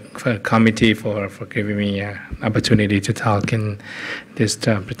for the committee for giving me an opportunity to talk in this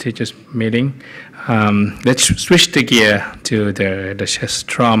prestigious meeting. Let's switch the gear to the chest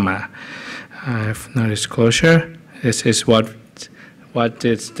trauma. I have no disclosure. This is what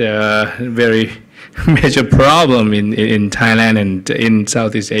is the very major problem in Thailand and in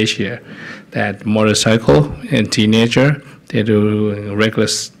Southeast Asia. That motorcycle and teenager, they do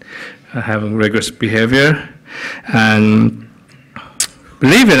having rigorous behavior, and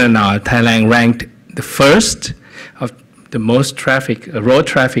believe it or not, Thailand ranked the first of the most road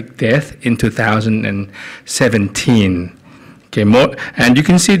traffic death in 2017. Okay, and you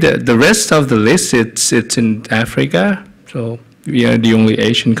can see the rest of the list. It's in Africa, so we are the only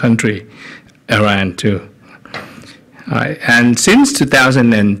Asian country, Iran too. All right, and since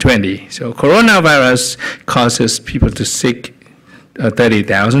 2020, so coronavirus causes people to sick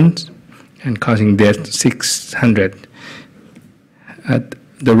 30,000. And causing death 600.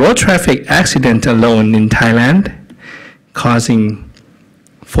 The road traffic accident alone in Thailand causing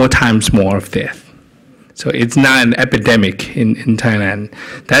 4 times more of death. So it's not an epidemic in Thailand.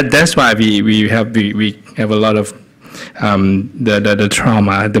 That's why we have a lot of the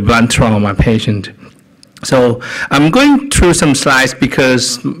trauma, the blunt trauma patient. So I'm going through some slides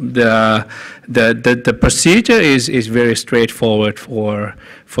because the procedure is very straightforward for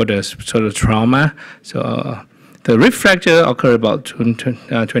the sort of trauma. So the rib fracture occur about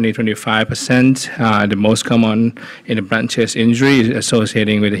 20-25%. The most common in the blunt chest injury is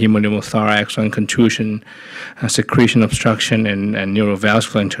associating with the hemopneumothorax and contusion, secretion obstruction, and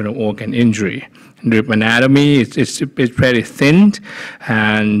neurovascular internal organ injury. The rib anatomy it's pretty thin,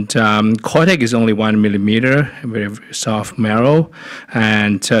 and cortex is only 1 millimeter, very, very soft marrow,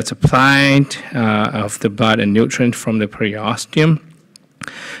 and supply of the blood and nutrient from the periosteum,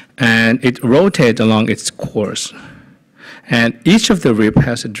 and it rotates along its course. And each of the rib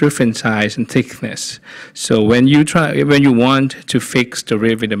has a different size and thickness. So when you want to fix the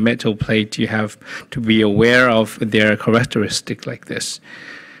rib with a metal plate, you have to be aware of their characteristic like this.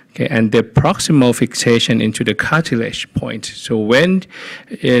 Okay, and the proximal fixation into the cartilage point. So when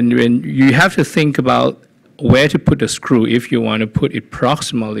you have to think about where to put the screw if you want to put it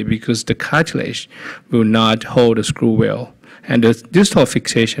proximally, because the cartilage will not hold the screw well. And the distal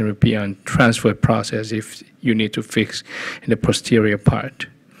fixation will be on transfer process if you need to fix in the posterior part.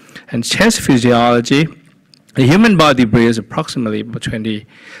 And chest physiology, the human body breathes approximately about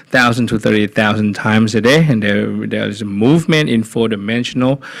 20,000 to 30,000 times a day, and there is a movement in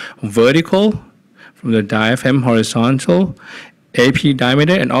 4-dimensional, vertical, from the diaphragm, horizontal, AP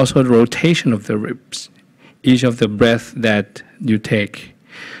diameter, and also the rotation of the ribs, each of the breath that you take.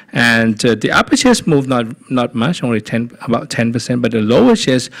 And the upper chest move not much, only about 10%, but the lower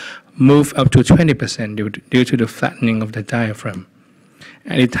chest move up to 20% due to the flattening of the diaphragm.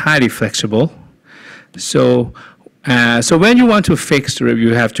 And it's highly flexible. So when you want to fix the rib,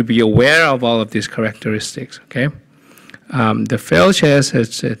 you have to be aware of all of these characteristics, okay? The failed chest,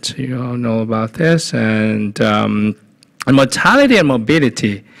 you all know about this, and mortality and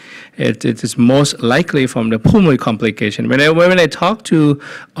morbidity It is most likely from the pulmonary complication. When I talk to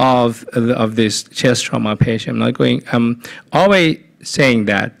of this chest trauma patient, I'm always saying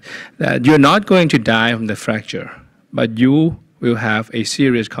that you're not going to die from the fracture, but you will have a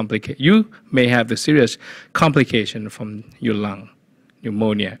serious complication. You may have the serious complication from your lung,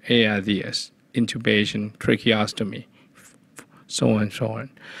 pneumonia, ARDS, intubation, tracheostomy, so on and so on.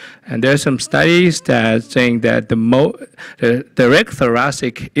 And there are some studies that saying that the direct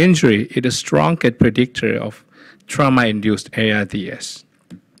thoracic injury is a strongest predictor of trauma-induced ARDS.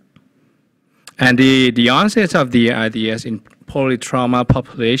 And the onset of the ARDS in polytrauma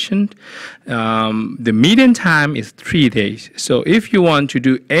population, the median time is 3 days. So if you want to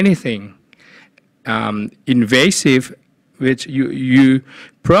do anything invasive, which you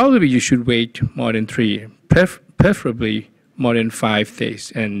probably should wait more than 3, preferably more than 5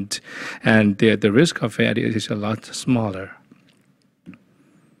 days, and the risk of ARDS is a lot smaller.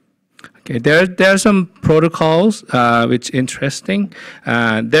 Okay, there are some protocols which interesting.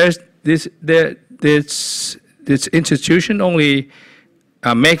 There's this institution only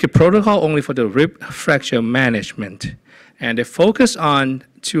make a protocol only for the rib fracture management, and they focus on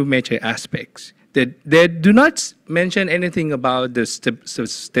 2 major aspects. They do not mention anything about the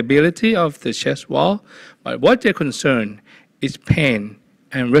stability of the chest wall, but what they're concerned is pain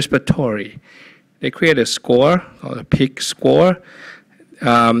and respiratory. They create a score called a PIC score,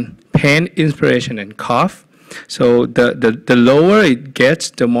 pain, inspiration, and cough. So the lower it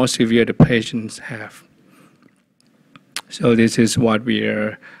gets, the more severe the patients have. So this is what we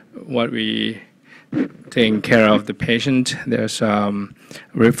taking care of the patient. There's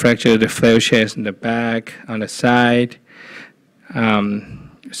rib fracture, the flail chest in the back, on the side.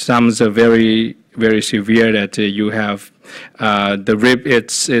 Some are very, very severe that you have the rib,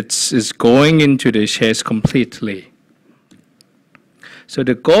 it's going into the chest completely. So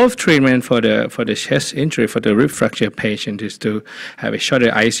the goal of treatment for the chest injury, for the rib fracture patient, is to have a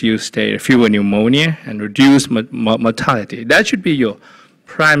shorter ICU stay, fewer pneumonia, and reduce mortality. That should be your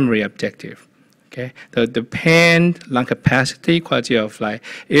primary objective. Okay, the pain, lung capacity, quality of life,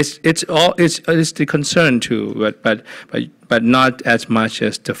 it's the concern too, but not as much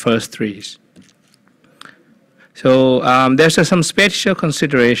as the first 3. So there's some special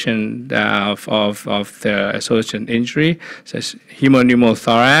consideration of the associated injury, such as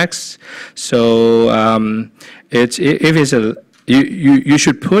hemopneumothorax. So you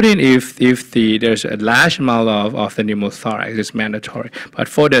should put in if there's a large amount of the pneumothorax, it's mandatory. But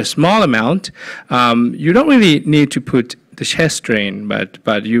for the small amount, you don't really need to put the chest drain,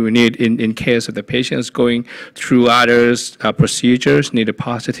 but you need, in case of the patients going through others procedures, need a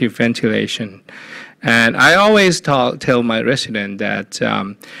positive ventilation. And I always tell my resident that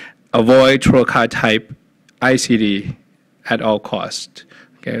avoid trocar type ICD at all costs.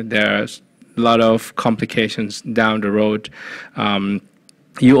 Okay, there's a lot of complications down the road.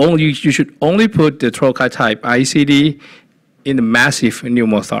 You should only put the trocar type ICD in the massive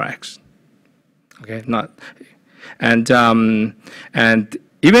pneumothorax. Okay, not and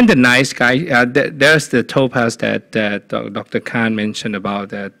even the nice guy, there's the Topaz that Dr. Khan mentioned about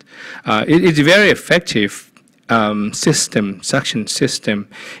that. It's a very effective suction system.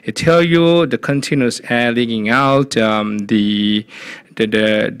 It tells you the continuous air leaking out, the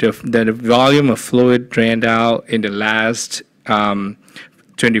volume of fluid drained out in the last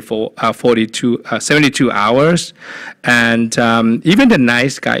 72 hours. And even the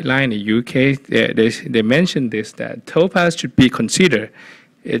NICE guideline in the UK, they mentioned this, that Topaz should be considered.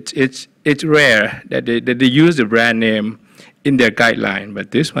 It's rare that they use the brand name in their guideline, but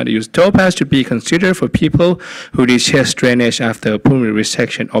this one they use Topaz should be considered for people who need chest drainage after a pulmonary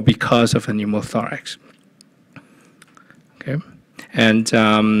resection or because of a pneumothorax. Okay, and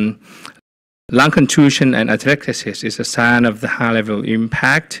lung contusion and atelectasis is a sign of the high-level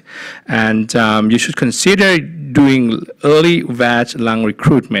impact, and you should consider doing early VATS lung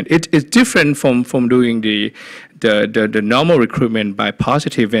recruitment. It's different from doing the normal recruitment by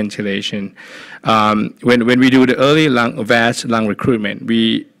positive ventilation. When we do the early VATS lung recruitment,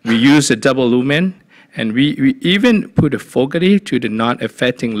 we use a double lumen, and we even put a fogarty to the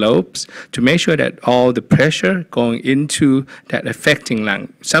non-affecting lobes to make sure that all the pressure going into that affecting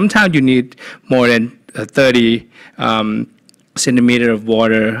lung. Sometimes you need more than 30 centimeter of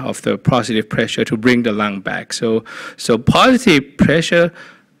water of the positive pressure to bring the lung back. So positive pressure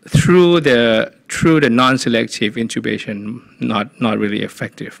through the non-selective intubation not really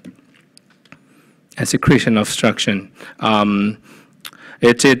effective. And secretion obstruction.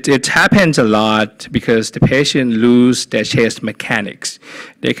 It happens a lot because the patient lose their chest mechanics.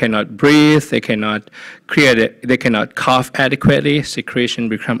 They cannot breathe, they cannot they cannot cough adequately, secretion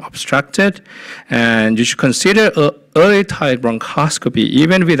become obstructed, and you should consider early toilet bronchoscopy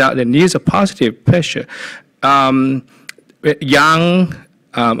even without the need of positive pressure. Young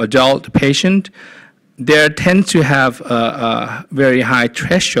adult patient, they tend to have a very high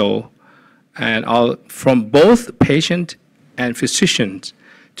threshold and from both patient and physicians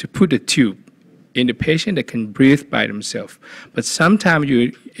to put a tube in the patient that can breathe by themselves. But sometimes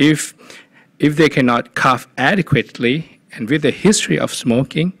if they cannot cough adequately and with a history of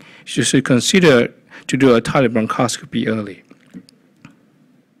smoking, you should consider to do a toilet bronchoscopy early.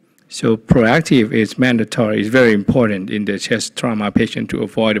 So proactive is mandatory, it's very important in the chest trauma patient to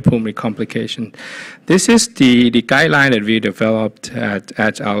avoid a pulmonary complication. This is the guideline that we developed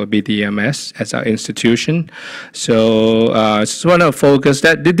at our BDMS, at our institution. So I just want to focus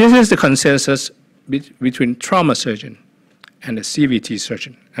that this is the consensus between trauma surgeon and the CVT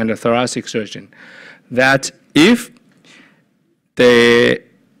surgeon and the thoracic surgeon, that if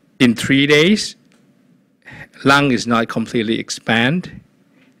in 3 days, lung is not completely expanded,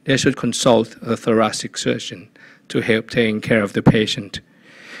 they should consult a thoracic surgeon to help taking care of the patient.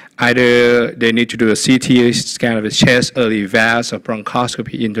 Either they need to do a CT scan of the chest, early VATS, or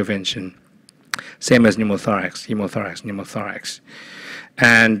bronchoscopy intervention. Same as pneumothorax, pneumothorax.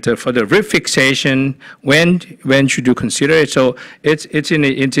 And for the rib fixation, when should you consider it? So it's in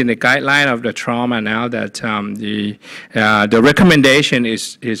the guideline of the trauma now that the recommendation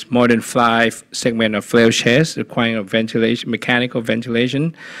is more than 5 segments of flail chest requiring a ventilation, mechanical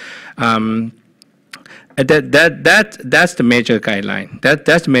ventilation. That's the major guideline.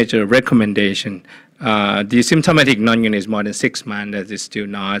 That's the major recommendation. The symptomatic non-unit is more than 6 months. That is still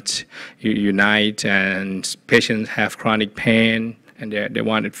not unite, and patients have chronic pain and they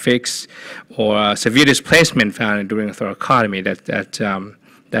want it fixed, or severe displacement found during a thoracotomy. That's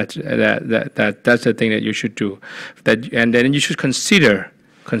the thing that you should do. And then you should consider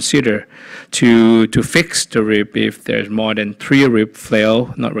to fix the rib if there's more than 3 rib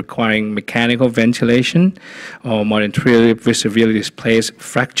flail not requiring mechanical ventilation, or more than 3 rib with severely displaced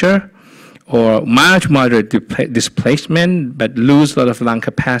fracture, or mild to moderate displacement but lose a lot of lung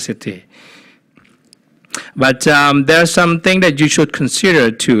capacity. But there's something that you should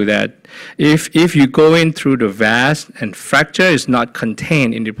consider too, that if you go in through the VATS and fracture is not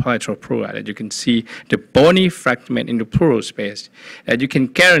contained in the palatal pleura, that you can see the bony fragment in the pleural space, that you can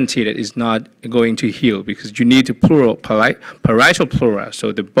guarantee that it's not going to heal because you need the parietal pleura,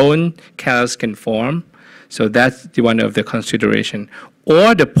 so the bone callus can form. So that's one of the consideration.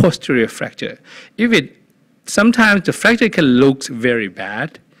 Or the posterior fracture. Sometimes the fracture can look very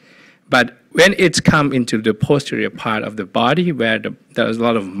bad, but when it's come into the posterior part of the body where there's a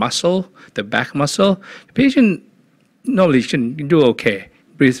lot of muscle, the back muscle, the patient normally should do okay.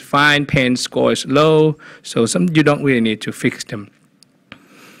 Breathe fine, pain score is low, so you don't really need to fix them.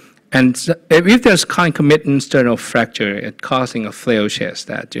 And if there's concomitant sternal fracture, it causing a flail chest,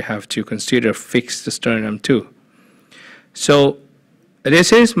 that you have to consider fix the sternum too. So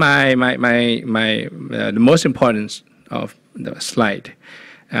this is the most important of the slide.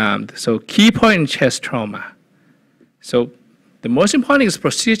 So key point in chest trauma. So the most important is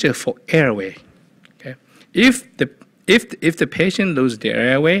procedure for airway. Okay, if the patient loses their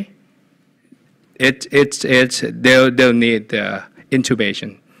airway, they'll need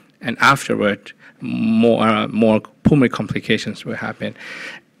intubation, and afterward more pulmonary complications will happen.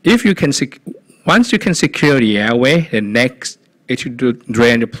 If you can once you can secure the airway, the next is to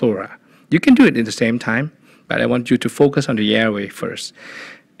drain the pleura. You can do it at the same time, but I want you to focus on the airway first.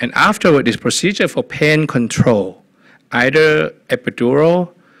 And afterward, this procedure for pain control, either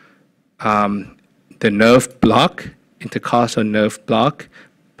epidural, the nerve block, intercostal nerve block,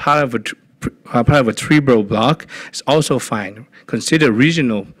 part of a cerebral block is also fine. Consider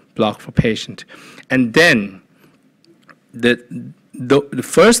regional block for patient. And then the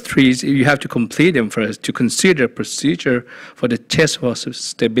first 3, you have to complete them first to consider procedure for the chest wall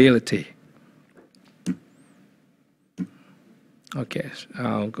stability. Okay,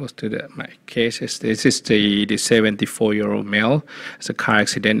 I'll go to my case. This is the 74-year-old male. It's a car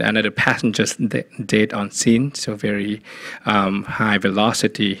accident. Another passenger dead on scene, so very high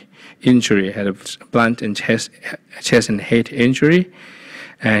velocity injury. Had a blunt and chest and head injury.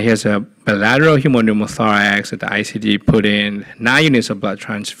 And he has a bilateral pneumothorax that the ICD put in 9 units of blood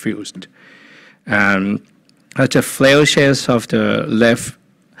transfused. That's a flail chest of the left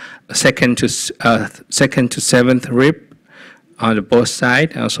second to 7th rib on the both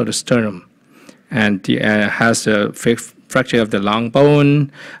sides, and also the sternum, and has a fracture of the long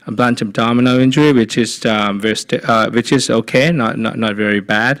bone, a blunt abdominal injury, which is which is okay, not very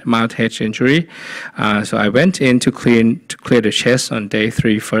bad, mild head injury. So I went in to clear the chest on day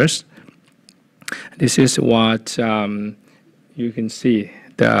 3 first. This is what you can see.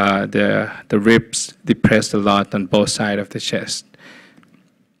 The ribs depressed a lot on both sides of the chest.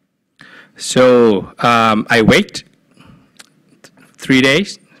 So I wait 3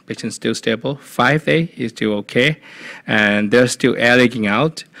 days. Patient still stable. 5 days is still okay, and they're still air leaking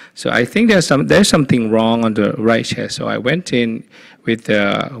out. So I think there's something wrong on the right chest. So I went in with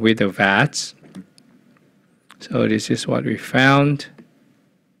the VATS. So this is what we found.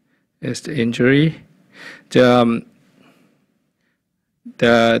 Is the injury. The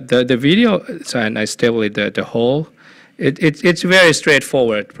video, so and I stabilized the hole. It's very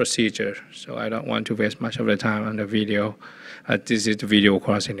straightforward procedure. So I don't want to waste much of the time on the video. This is the video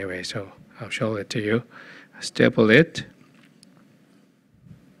course anyway, so I'll show it to you. Staple it.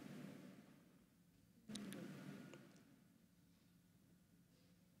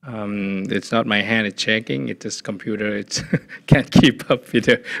 It's not my hand, it's shaking. It's this computer. It can't keep up with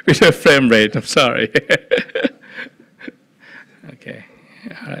the frame rate. I'm sorry. Okay,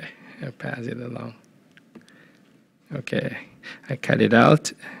 all right. I'll pass it along. Okay, I cut it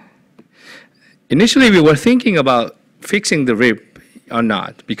out. Initially, we were thinking about fixing the rib or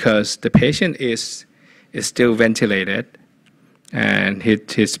not because the patient is still ventilated, and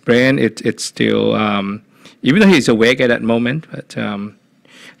his brain it's still even though he's awake at that moment, but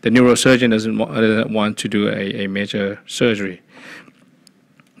the neurosurgeon doesn't want to do a major surgery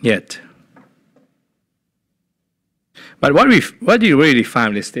yet. But what you really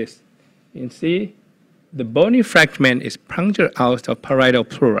find is this. You can see the bony fragment is punctured out of parietal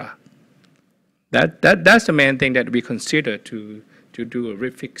pleura. That's the main thing that we consider to do a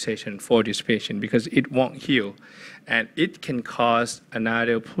rib fixation for this patient because it won't heal, and it can cause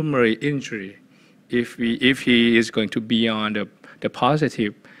another pulmonary injury if he is going to be on the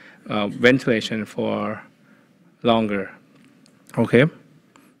positive ventilation for longer. Okay.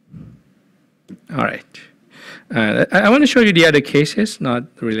 All right. I want to show you the other cases, not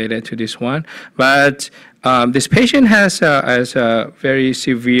related to this one, but this patient has a very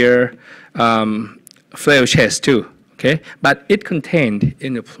severe flail chest too, okay? But it contained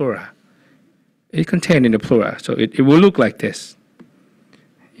in the pleura. It contained in the pleura, so it will look like this.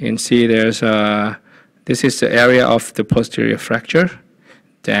 You can see there's this is the area of the posterior fracture,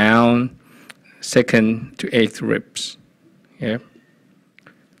 down 2nd to 8th ribs, yeah?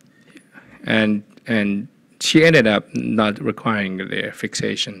 And she ended up not requiring the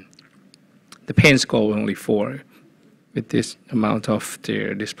fixation. The pain score was only 4 with this amount of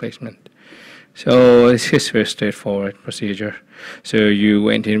the displacement. So it's just very straightforward procedure. So you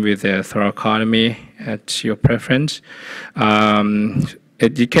went in with a thoracotomy at your preference.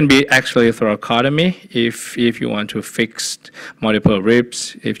 It can be actually a thoracotomy if you want to fix multiple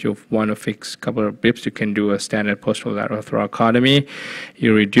ribs. If you want to fix a couple of ribs, you can do a standard posterolateral thoracotomy.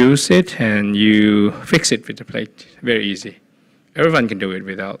 You reduce it and you fix it with the plate. Very easy. Everyone can do it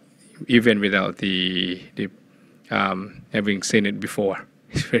even without the having seen it before.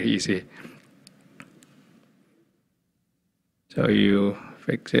 It's very easy. So you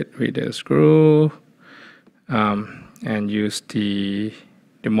fix it with a screw and use the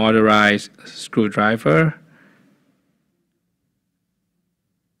motorized screwdriver.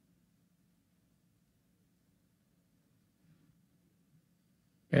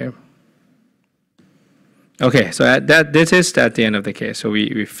 Okay. Okay, so this is at the end of the case. So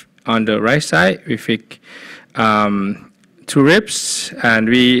we on the right side we fix 2 ribs, and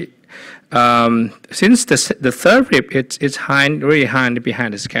we since the 3rd rib it's really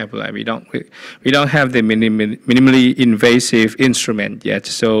behind the scapula. We don't have the minimally invasive instrument yet.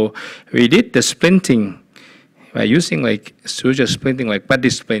 So we did the splinting by using like suture splinting, like body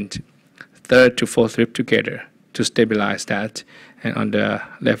splint, 3rd to 4th rib together to stabilize that. And on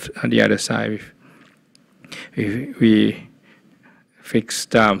the other side we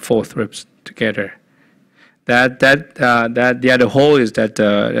fixed 4th ribs together. The other hole is that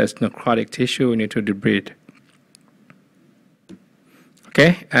there's necrotic tissue. We need to debride.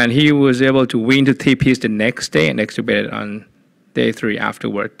 Okay, and he was able to wean the TPs the next day and extubate on day 3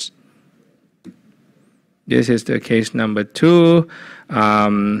 afterwards. This is the case number 2.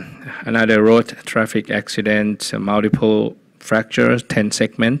 Another road traffic accident, multiple fractures, 10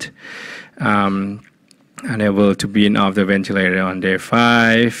 segment. Unable to be off the ventilator on day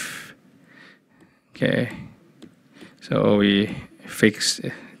 5. Okay. So we fix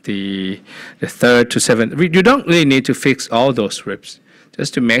the 3rd to 7th. You don't really need to fix all those ribs,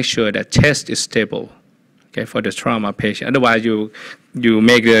 just to make sure that chest is stable. okay, for the trauma patient. Otherwise, you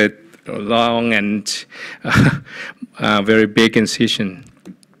make a long and very big incision.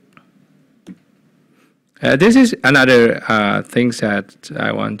 This is another thing that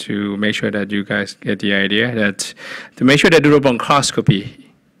I want to make sure that you guys get the idea, that to make sure that do a bronchoscopy,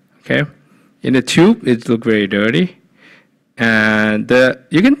 okay? In the tube, it looks very dirty. And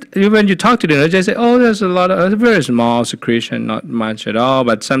you can, when you talk to the nurse, they say, oh, there's a lot of very small secretion, not much at all,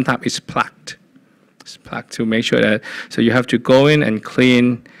 but sometimes it's plugged. It's plugged to make sure that, so you have to go in and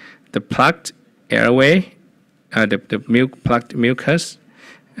clean the plugged airway, the plugged mucus.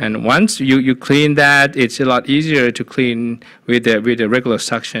 And once you clean that, it's a lot easier to clean with the regular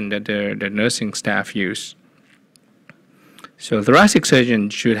suction that the nursing staff use. So thoracic surgeon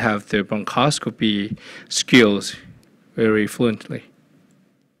should have the bronchoscopy skills very fluently.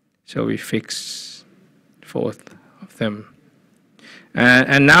 So we fix 4 of them.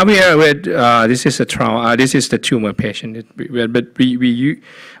 And now we are with, this is a trauma, this is the tumor patient.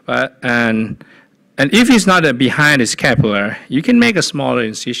 And if it's not behind the scapula, you can make a smaller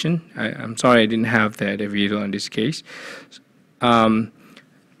incision. I'm sorry I didn't have the video in this case.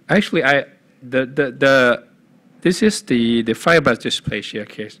 Actually, this is the fibrous dysplasia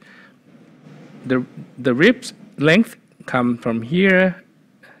case. The ribs length come from here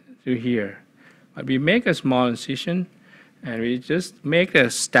to here. But we make a small incision, and we just make a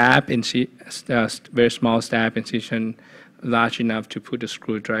very small stab incision large enough to put the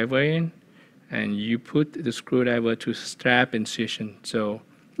screwdriver in. And you put the screwdriver to strap incision. So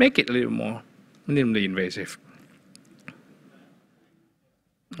make it a little more minimally invasive.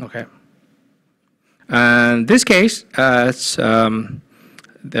 Okay. And this case, it's the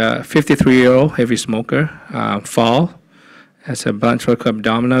 53-year-old heavy smoker, fall, has a blunt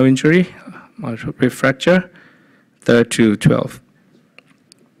abdominal injury, rib fracture, 3rd to 12th.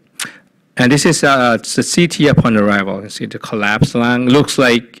 And this is the CT upon arrival. You see the collapsed lung. Looks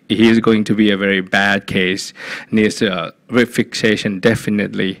like he's going to be a very bad case. Needs rib fixation,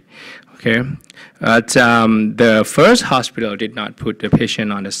 definitely. Okay. But the first hospital did not put the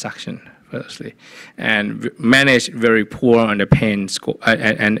patient on the suction, firstly, and managed very poor on the pain score,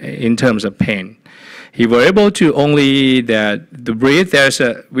 and in terms of pain. He was able to only the breathe.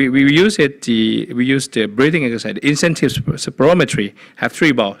 We use the breathing exercise. The incentive spirometry have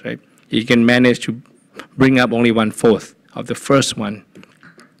 3 balls, right? He can manage to bring up only 1/4 of the first one.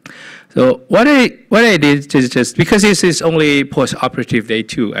 So what I did is just, because this is only post-operative day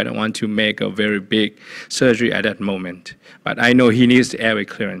 2, I don't want to make a very big surgery at that moment. But I know he needs the airway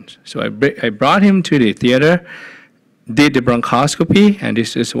clearance. So I brought him to the theater, did the bronchoscopy, and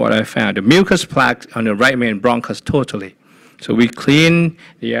this is what I found. The mucus plaque on the right main bronchus totally. So we clean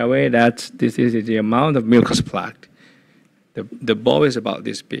the airway. This is the amount of mucus plaque. The ball is about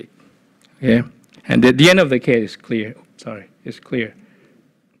this big. Okay, and at the end of the case is clear. Sorry, it's clear.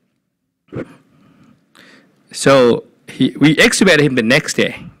 So we extubated him the next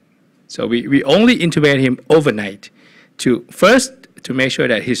day. So we only intubated him overnight to make sure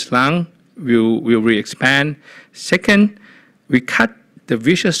that his lung will re-expand. Second, we cut the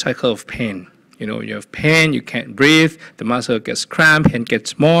vicious cycle of pain. You know, you have pain, you can't breathe, the muscle gets cramped and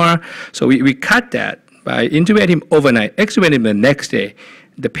gets more. So we cut that by intubating him overnight, extubating him the next day.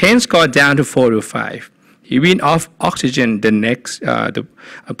 The pain score down to 4 to 5. He went off oxygen the next,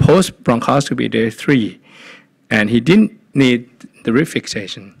 post bronchoscopy day 3. And he didn't need the rib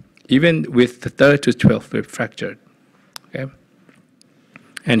fixation, even with the 3rd to 12th rib fractured. Okay?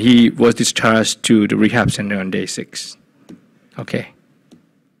 And he was discharged to the rehab center on day 6. Okay.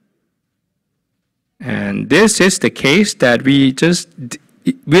 And this is the case that we just,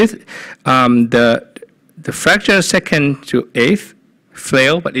 with the fracture 2nd to 8th,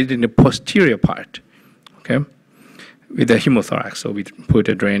 flail, but it's in the posterior part, okay, with the hemothorax. So we put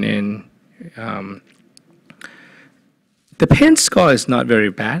a drain in. The pain score is not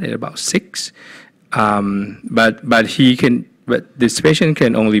very bad at about 6, but this patient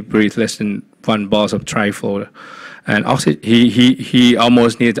can only breathe less than 1 ball of triflow, and he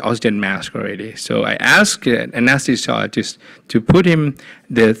almost needs oxygen mask already. So I asked an anesthesiologist to put him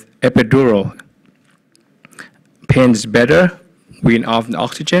the epidural. Pain is better. Went off the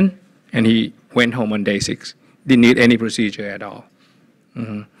oxygen, and he went home on day 6. Didn't need any procedure at all.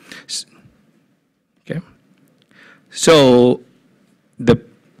 Okay. So the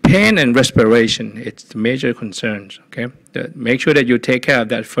pain and respiration, it's the major concerns. Okay. Make sure that you take care of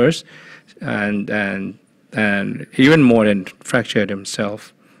that first, and even more than fracture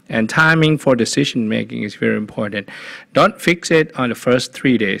themselves. And timing for decision making is very important. Don't fix it on the first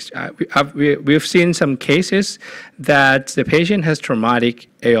 3 days. We've seen some cases that the patient has traumatic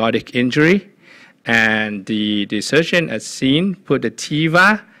aortic injury, and the surgeon as seen put the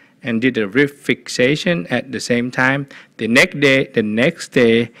TIVA and did the rib fixation at the same time. The next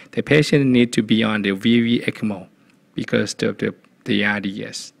day, the patient need to be on the VV ECMO because of the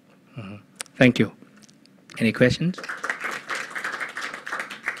RDS. Thank you. Any questions?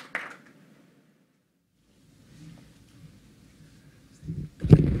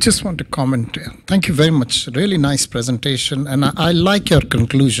 Just want to comment. Thank you very much. Really nice presentation, and I like your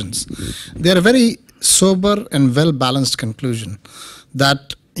conclusions. They're a very sober and well-balanced conclusion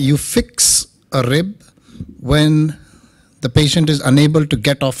that you fix a rib when the patient is unable to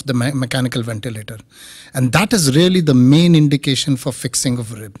get off the mechanical ventilator. And that is really the main indication for fixing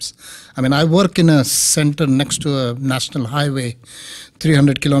of ribs. I mean, I work in a center next to a national highway,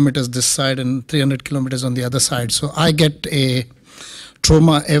 300 kilometers this side and 300 kilometers on the other side. So I get a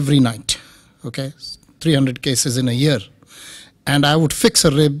trauma every night, okay? 300 cases in a year. And I would fix a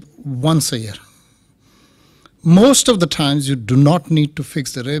rib once a year. Most of the times you do not need to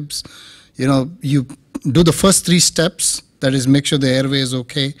fix the ribs. You know, you do the first 3 steps, that is make sure the airway is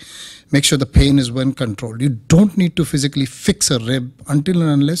okay, make sure the pain is well controlled. You don't need to physically fix a rib until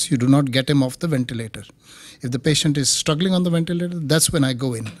and unless you do not get him off the ventilator. If the patient is struggling on the ventilator, that's when I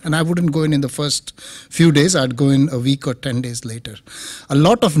go in. And I wouldn't go in the first few days, I'd go in a week or 10 days later. A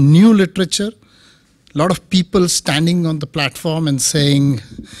lot of new literature, a lot of people standing on the platform and saying,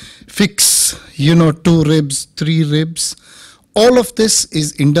 fix, 2 ribs, 3 ribs. All of this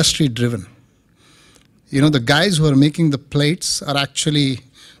is industry driven. The guys who are making the plates are actually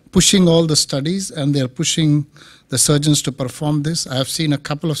pushing all the studies, and they're pushing the surgeons to perform this. I have seen a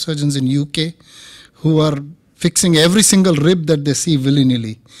couple of surgeons in UK who are fixing every single rib that they see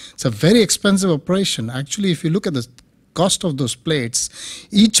willy-nilly. It's a very expensive operation. Actually, if you look at the cost of those plates,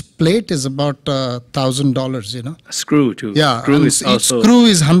 each plate is about $1,000, A screw too. Yeah, screw is each also screw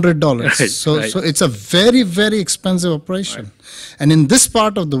is $100. Right, so right. so it's a very, very expensive operation. Right. And in this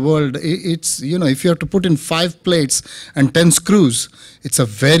part of the world, it's, if you have to put in 5 plates and 10 screws, it's a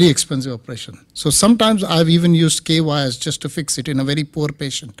very expensive operation. So sometimes I've even used K-wires just to fix it in a very poor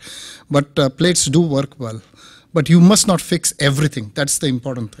patient. But plates do work well. But you must not fix everything. That's the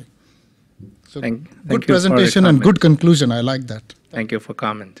important thing. So thank good you presentation and good conclusion. I like that. Thank you for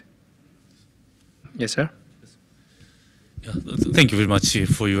comment. Yes, sir? Yeah, thank you very much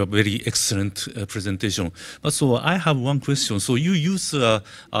for your very excellent presentation. So I have one question. So you use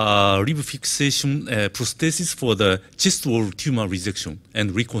rib fixation prosthesis for the chest wall tumor resection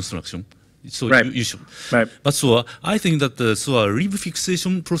and reconstruction. So right. you should. Right. But so I think that rib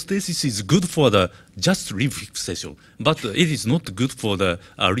fixation prosthesis is good for the just rib fixation, but it is not good for the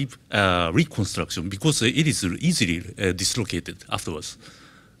rib reconstruction because it is easily dislocated afterwards.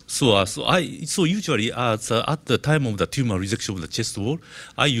 So usually at the time of the tumor resection of the chest wall,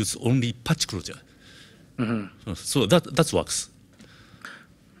 I use only patch closure. Mm-hmm. So that works.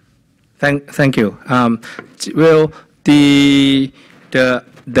 Thank you. Well, you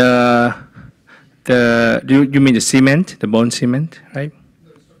mean the cement, the bone cement, right?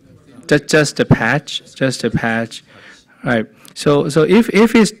 Just the patch, right? So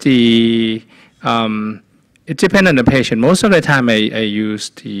if it's the it depends on the patient. Most of the time, I use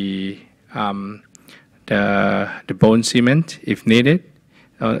the bone cement if needed.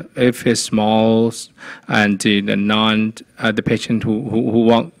 If it's small and the patient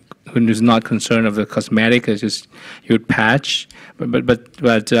who is not concerned of the cosmetic, it's just you'd patch. But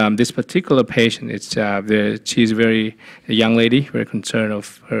this particular patient, she's a young lady, very concerned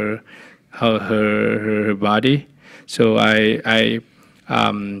of her body. So I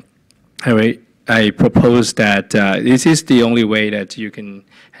propose that this is the only way that you can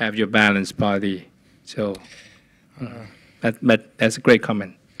have your balanced body. So, but that's a great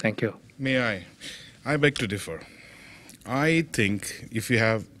comment. Thank you. May I? I beg to differ. I think if you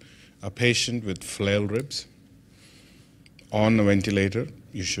have a patient with flail ribs on a ventilator,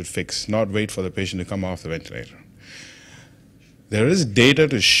 you should fix, not wait for the patient to come off the ventilator. There is data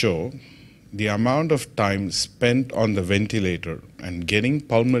to show the amount of time spent on the ventilator and getting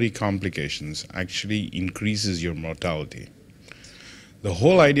pulmonary complications actually increases your mortality. The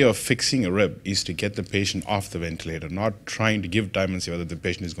whole idea of fixing a rib is to get the patient off the ventilator, not trying to give time and see whether the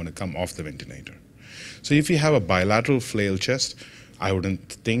patient is going to come off the ventilator. So if you have a bilateral flail chest, I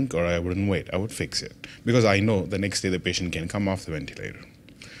wouldn't think or I wouldn't wait. I would fix it because I know the next day the patient can come off the ventilator.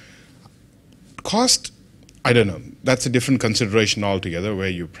 Cost, I don't know. That's a different consideration altogether, where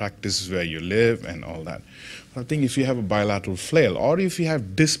you practice, where you live, and all that. But I think if you have a bilateral flail, or if you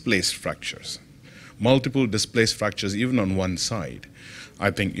have displaced fractures, multiple displaced fractures even on one side, I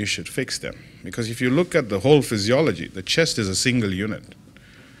think you should fix them. Because if you look at the whole physiology, the chest is a single unit.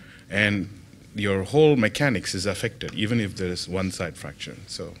 And your whole mechanics is affected, even if there is one side fracture.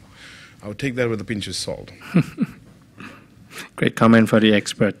 So I would take that with a pinch of salt. Great comment for the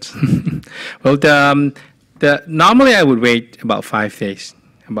experts. Well, normally I would wait about 5 days.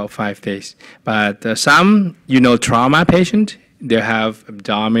 But some, trauma patient, they have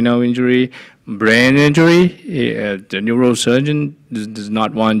abdominal injury, brain injury. The neurosurgeon does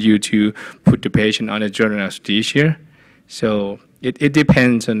not want you to put the patient on a general anesthesia. So it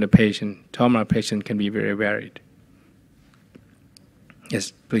depends on the patient. Trauma patient can be very varied.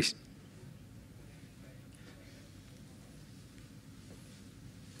 Yes, please.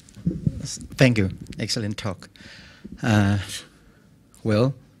 Thank you. Excellent talk.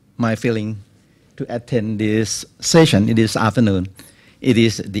 Well, my feeling to attend this session this afternoon, it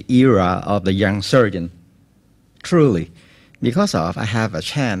is the era of the young surgeon. Truly, because I have a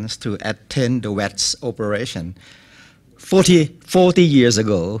chance to attend the VATS operation 40 years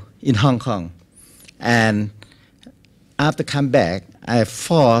ago in Hong Kong. And after come back, I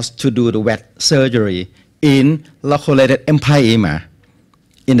forced to do the VATS surgery in loculated empyema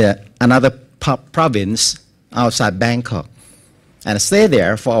in another province outside Bangkok, and I stayed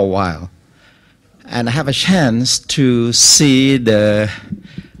there for a while. And I have a chance to see the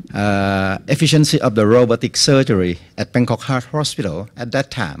efficiency of the robotic surgery at Bangkok Heart Hospital at that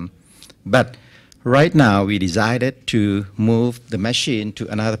time. But right now, we decided to move the machine to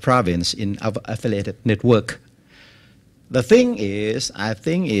another province in our affiliated network. The thing is, I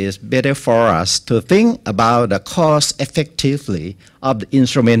think it's better for us to think about the cost effectively of the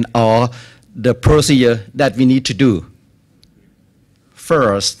instrument or the procedure that we need to do.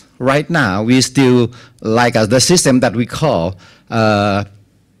 First, right now, we still like the system that we call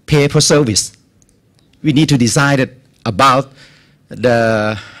pay per service. We need to decide about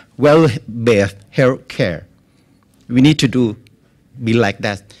the well-based health care. We need to be like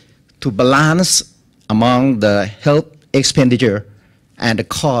that to balance among the health expenditure and the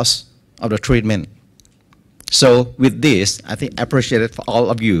cost of the treatment. So with this, I think I appreciate it for all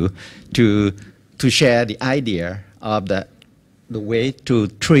of you to share the idea of the way to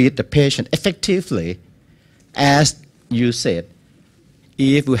treat the patient effectively. As you said,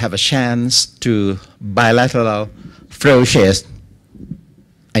 if we have a chance to bilateral flow chest,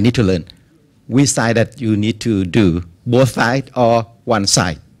 I need to learn which side that you need to do, both sides or one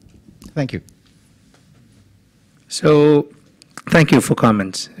side. Thank you. So, thank you for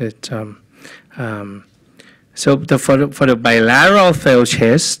comments. So for the bilateral failed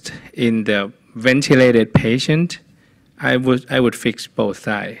chest in the ventilated patient, I would fix both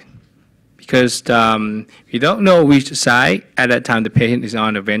sides, because we don't know which side at that time the patient is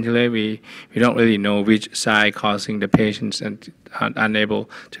on the ventilator. We don't really know which side causing the patients and unable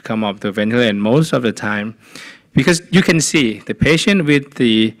to come off the ventilator. And most of the time, because you can see the patient with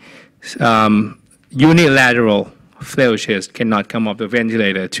the unilateral failed chest cannot come off the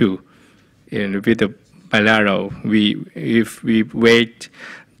ventilator too. And with the bilateral, if we wait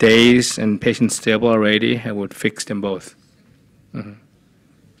days and patient's stable already, I would fix them both. Mm-hmm.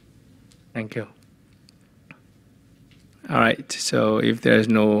 Thank you. All right. So if there's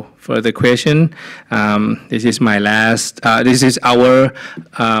no further question, this is my last. This is our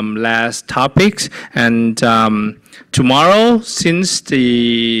last topics, and tomorrow, since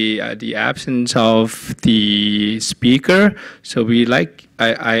the absence of the speaker, so we like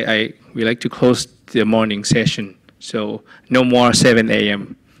to close the morning session. So no more 7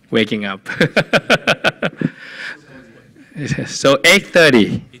 a.m. waking up. So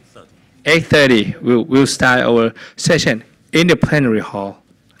 8:30. 8:30, we'll start our session in the plenary hall,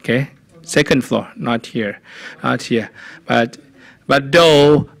 okay? Second floor, not here. But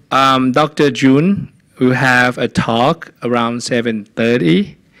though Dr. June will have a talk around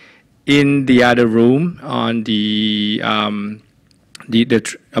 7:30 in the other room on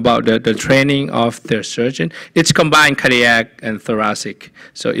about the training of the surgeon. It's combined cardiac and thoracic.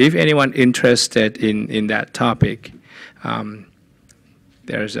 So if anyone interested in that topic,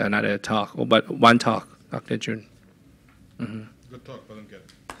 there's another talk, but one talk, Dr. Jun. Mm-hmm. Good talk, but I don't get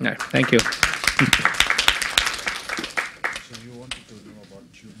it. No, thank you. So you wanted to know about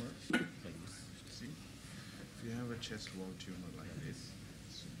tumor? See, if you have a chest wall tumor like this,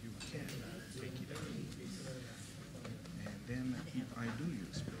 so you can take it out. And then I do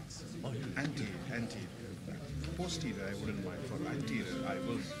use plates. Anterior. Posterior I wouldn't mind. For anterior I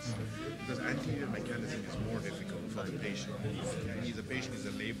will. Because anterior mechanism is more difficult for the patient. The patient is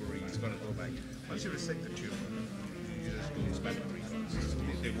a laborer, he's going to go back. Once you resect the tumor, you just do spinal recons.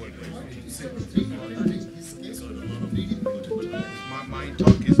 They work very well. My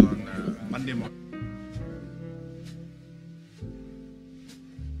talk is on Monday morning.